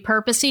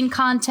repurposing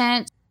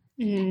content.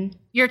 Mm-hmm.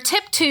 Your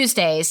Tip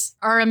Tuesdays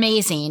are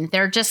amazing.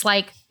 They're just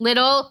like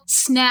little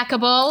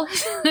snackable.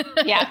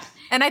 Yeah.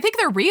 And I think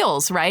they're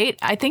reels, right?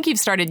 I think you've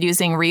started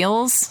using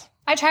reels.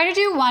 I try to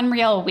do one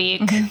reel a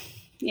week. Mm-hmm.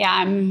 Yeah,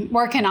 I'm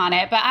working on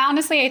it. But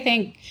honestly, I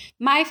think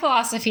my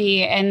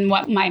philosophy and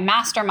what my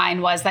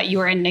mastermind was that you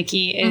were in,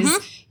 Nikki, is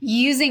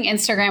using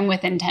Instagram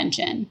with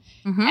intention.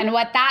 Mm-hmm. And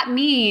what that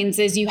means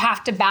is you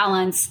have to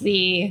balance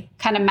the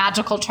kind of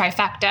magical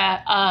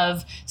trifecta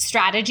of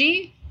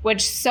strategy,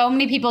 which so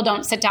many people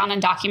don't sit down and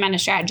document a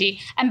strategy.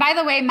 And by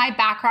the way, my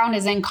background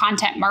is in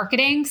content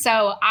marketing.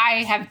 So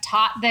I have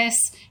taught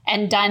this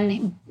and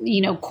done,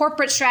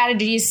 corporate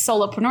strategies,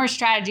 solopreneur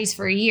strategies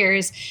for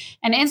years.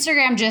 And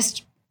Instagram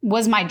just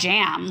was my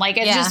jam. Like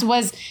it just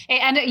was,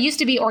 and it used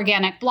to be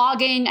organic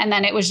blogging. And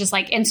then it was just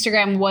like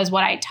Instagram was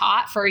what I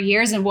taught for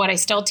years and what I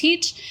still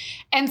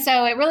teach. And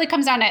so it really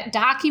comes down to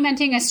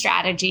documenting a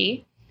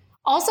strategy.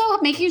 Also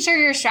making sure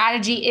your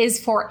strategy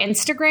is for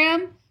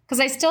Instagram, because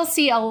I still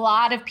see a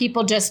lot of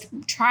people just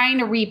trying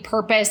to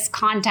repurpose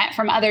content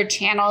from other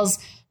channels,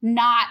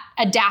 not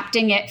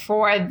adapting it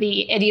for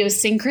the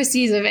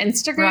idiosyncrasies of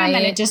Instagram,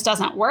 and it just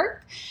doesn't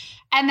work.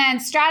 And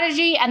then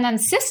strategy, and then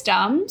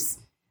systems,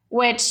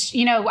 which,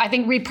 I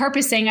think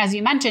repurposing, as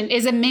you mentioned,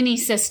 is a mini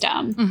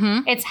system.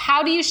 Mm-hmm. It's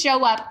how do you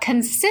show up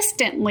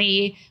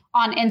consistently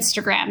on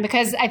Instagram?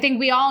 Because I think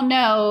we all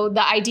know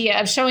the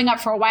idea of showing up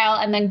for a while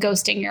and then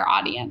ghosting your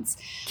audience.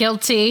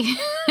 Guilty.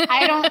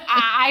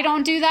 I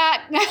don't do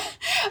that,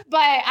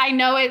 but I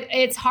know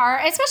it's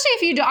hard, especially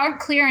if you aren't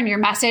clear in your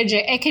message.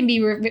 It can be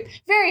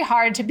very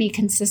hard to be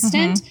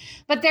consistent,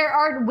 but there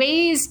are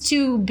ways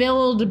to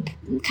build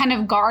kind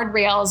of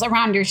guardrails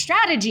around your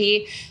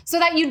strategy so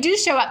that you do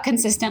show up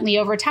consistently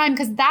over time,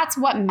 because that's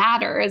what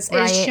matters,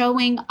 is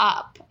showing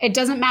up. It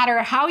doesn't matter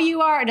how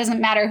you are. It doesn't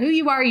matter who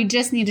you are. You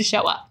just need to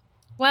show up.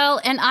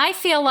 Well, and I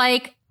feel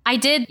like I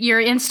did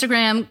your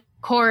Instagram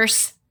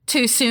course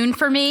too soon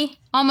for me,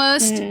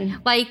 almost.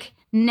 Like,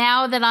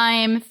 now that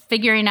I'm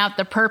figuring out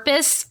the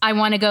purpose, I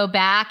want to go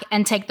back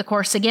and take the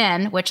course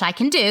again, which I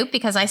can do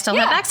because I still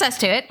have access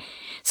to it.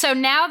 So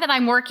now that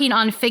I'm working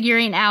on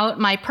figuring out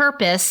my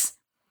purpose,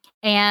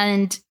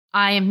 and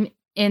I'm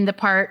in the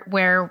part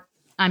where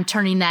I'm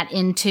turning that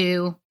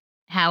into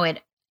how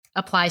it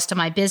applies to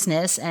my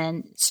business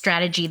and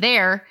strategy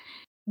there.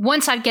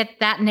 Once I get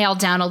that nailed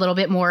down a little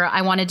bit more,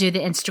 I want to do the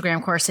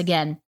Instagram course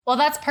again. Well,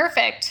 that's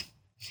perfect.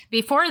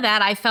 Before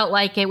that, I felt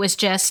like it was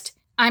just,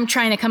 I'm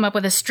trying to come up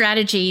with a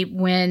strategy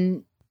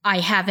when I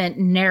haven't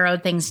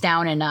narrowed things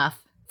down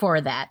enough for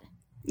that.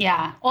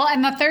 Yeah. Well,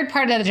 and the third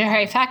part of the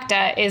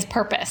trifecta is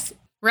purpose.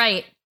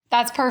 Right.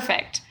 That's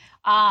perfect.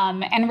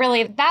 And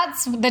really,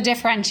 that's the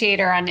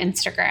differentiator on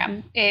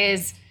Instagram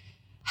is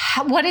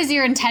what is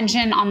your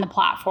intention on the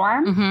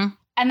platform?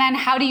 And then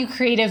how do you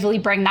creatively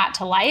bring that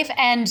to life?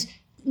 And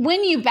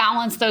when you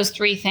balance those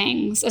three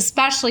things,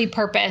 especially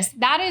purpose,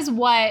 that is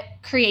what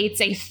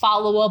creates a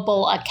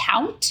followable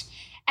account.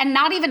 And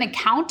not even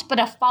account, but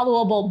a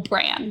followable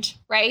brand,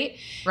 right?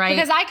 Right.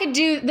 Because I could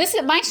do this.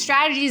 My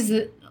strategy is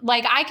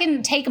like, I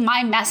can take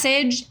my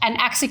message and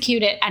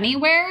execute it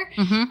anywhere,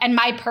 and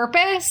my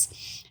purpose,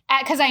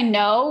 because I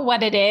know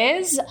what it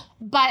is.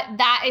 But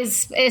that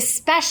is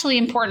especially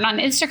important on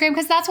Instagram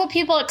because that's what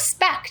people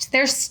expect.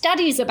 There's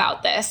studies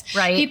about this.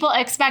 Right. People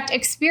expect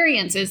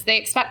experiences. They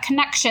expect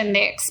connection.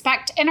 They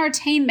expect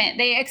entertainment.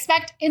 They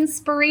expect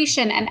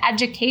inspiration and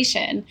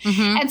education.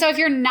 And so if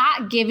you're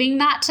not giving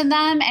that to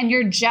them and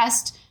you're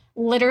just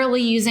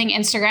literally using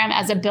Instagram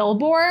as a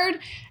billboard,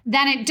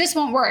 then it just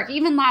won't work.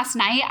 Even last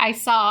night, I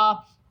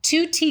saw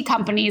 2 tea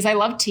companies. I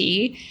love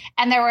tea.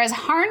 And there was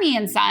Harney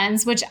and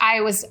Sons, which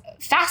I was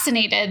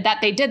fascinated that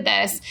they did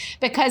this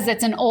because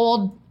it's an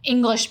old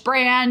English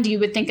brand. You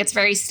would think it's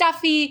very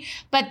stuffy,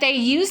 but they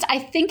used, I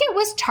think it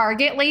was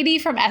Target Lady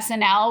from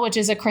SNL, which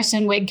is a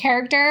Kristen Wiig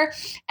character.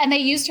 And they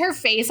used her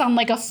face on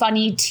like a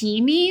funny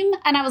tea meme.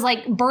 And I was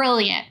like,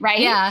 brilliant, right?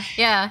 Yeah.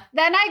 Yeah.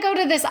 Then I go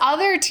to this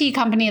other tea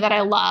company that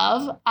I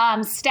love,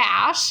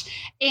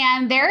 Stash,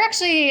 and they're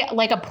actually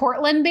like a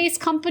Portland-based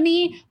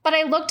company. But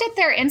I looked at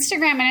their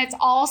Instagram and it's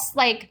all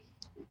like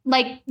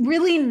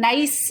really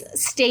nice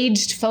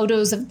staged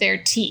photos of their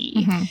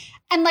tea.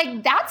 And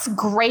like, that's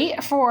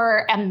great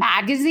for a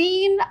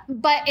magazine,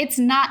 but it's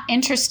not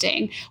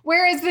interesting.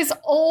 Whereas this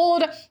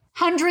old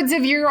hundreds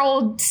of year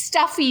old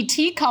stuffy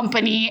tea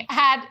company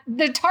had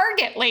the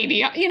Target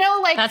Lady,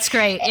 like that's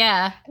great.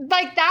 Yeah.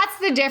 Like, that's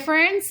the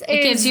difference.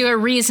 It gives you a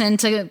reason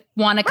to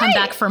want to come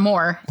back for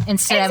more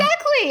instead of.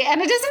 Exactly.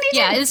 And it doesn't need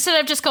to.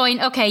 Instead of just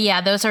going, okay, yeah,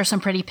 those are some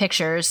pretty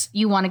pictures.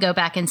 You want to go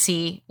back and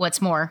see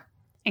what's more.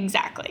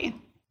 Exactly.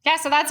 Yeah,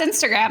 so that's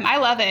Instagram. I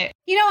love it.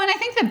 And I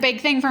think the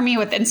big thing for me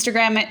with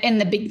Instagram in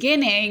the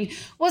beginning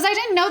was I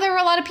didn't know there were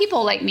a lot of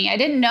people like me. I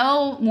didn't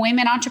know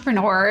women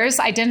entrepreneurs.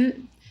 I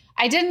didn't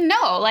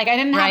know. Like, I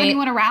didn't have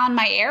anyone around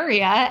my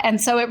area.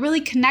 And so it really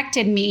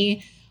connected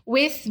me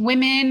with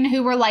women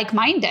who were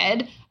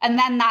like-minded. And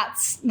then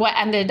that's what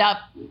ended up,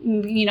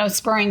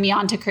 spurring me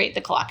on to create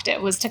the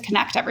collective, was to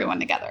connect everyone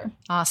together.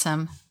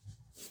 Awesome.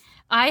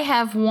 I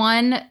have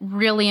one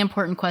really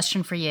important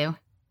question for you.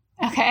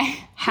 Okay.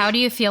 How do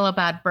you feel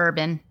about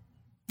bourbon?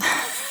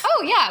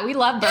 Oh, yeah. We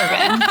love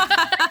bourbon.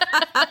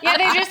 Yeah,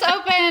 they just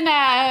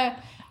opened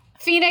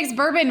Phoenix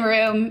Bourbon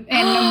Room,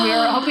 and we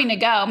were hoping to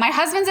go. My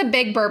husband's a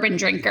big bourbon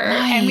drinker,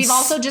 and we've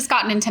also just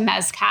gotten into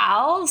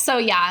mezcal. So,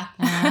 yeah.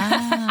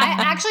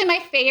 Actually, my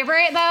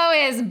favorite, though,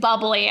 is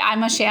bubbly.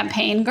 I'm a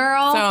champagne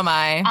girl. So am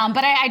I.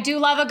 But I do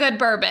love a good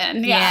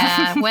bourbon.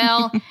 Yeah.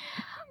 Well,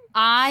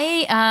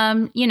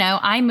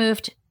 I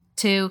moved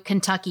to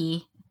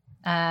Kentucky.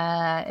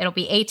 It'll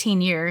be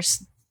 18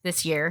 years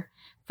this year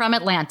from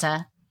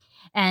Atlanta.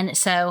 And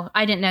so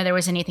I didn't know there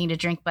was anything to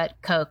drink but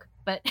Coke.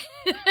 But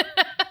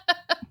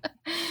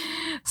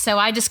so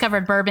I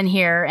discovered bourbon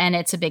here, and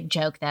it's a big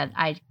joke that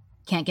I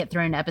can't get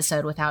through an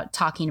episode without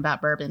talking about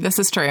bourbon. This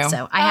is true.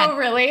 So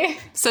really?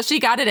 So she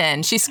got it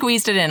in. She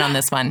squeezed it in on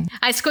this one.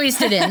 I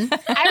squeezed it in.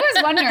 I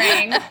was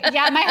wondering.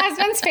 Yeah, my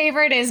husband's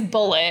favorite is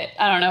Bullet.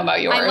 I don't know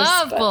about yours. I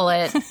love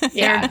Bullet.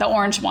 Yeah, the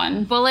orange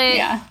one. Bullet.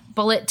 Yeah.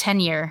 Bullet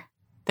 10-year.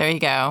 There you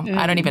go.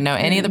 I don't even know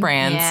any of the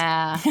brands.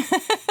 Yeah.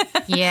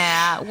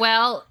 Yeah.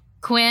 Well,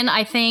 Quinn,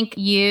 I think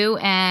you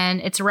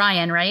and it's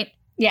Ryan, right?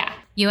 Yeah.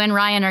 You and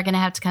Ryan are going to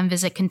have to come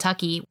visit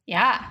Kentucky.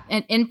 Yeah.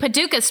 In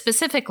Paducah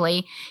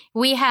specifically,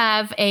 we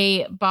have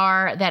a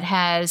bar that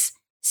has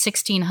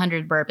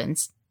 1,600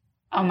 bourbons.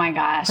 Oh my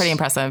gosh. Pretty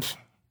impressive.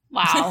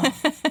 Wow.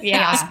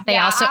 Yeah.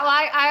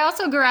 I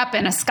also grew up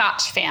in a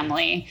Scotch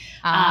family.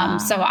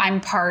 So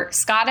I'm part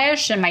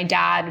Scottish, and my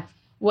dad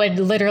would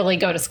literally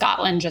go to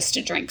Scotland just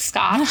to drink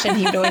Scotch. And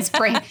he would always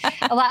bring,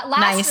 last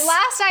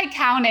I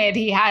counted,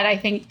 he had, I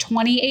think,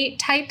 28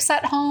 types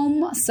at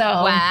home. So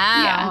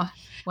yeah.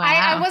 Wow.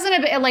 I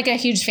wasn't a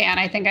huge fan.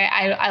 I think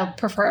I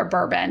prefer a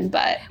bourbon,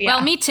 but yeah.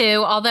 Well, me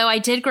too. Although I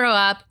did grow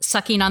up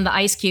sucking on the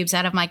ice cubes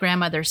out of my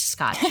grandmother's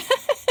Scotch.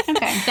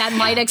 Okay. That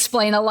might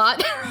explain a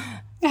lot.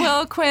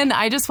 Well, Quinn,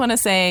 I just want to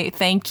say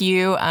thank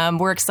you.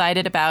 We're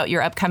excited about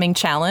your upcoming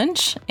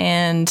challenge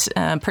and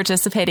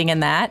participating in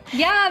that.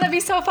 Yeah, that'd be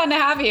so fun to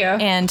have you.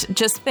 And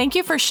just thank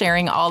you for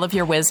sharing all of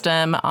your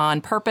wisdom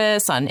on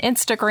purpose, on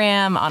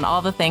Instagram, on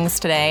all the things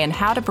today, and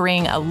how to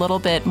bring a little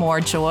bit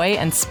more joy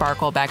and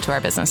sparkle back to our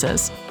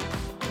businesses.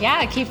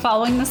 Yeah, keep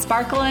following the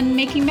sparkle and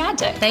making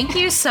magic. Thank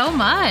you so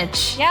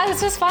much. Yeah,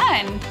 this was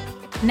fun.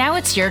 Now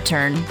it's your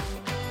turn.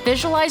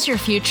 Visualize your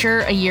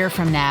future a year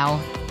from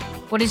now.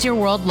 What does your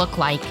world look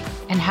like,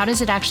 and how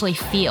does it actually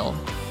feel?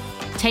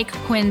 Take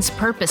Quinn's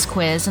Purpose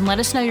Quiz and let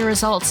us know your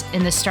results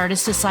in the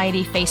Stardust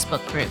Society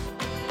Facebook group.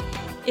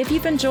 If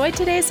you've enjoyed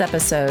today's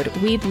episode,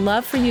 we'd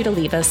love for you to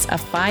leave us a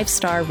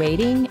 5-star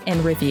rating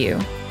and review.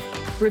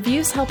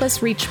 Reviews help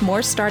us reach more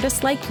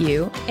Stardusts like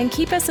you and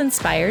keep us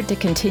inspired to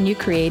continue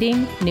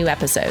creating new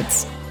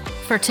episodes.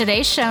 For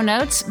today's show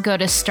notes, go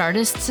to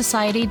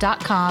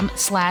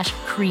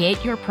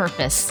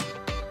stardustsociety.com/createyourpurpose.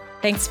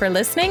 Thanks for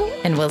listening,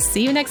 and we'll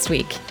see you next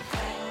week.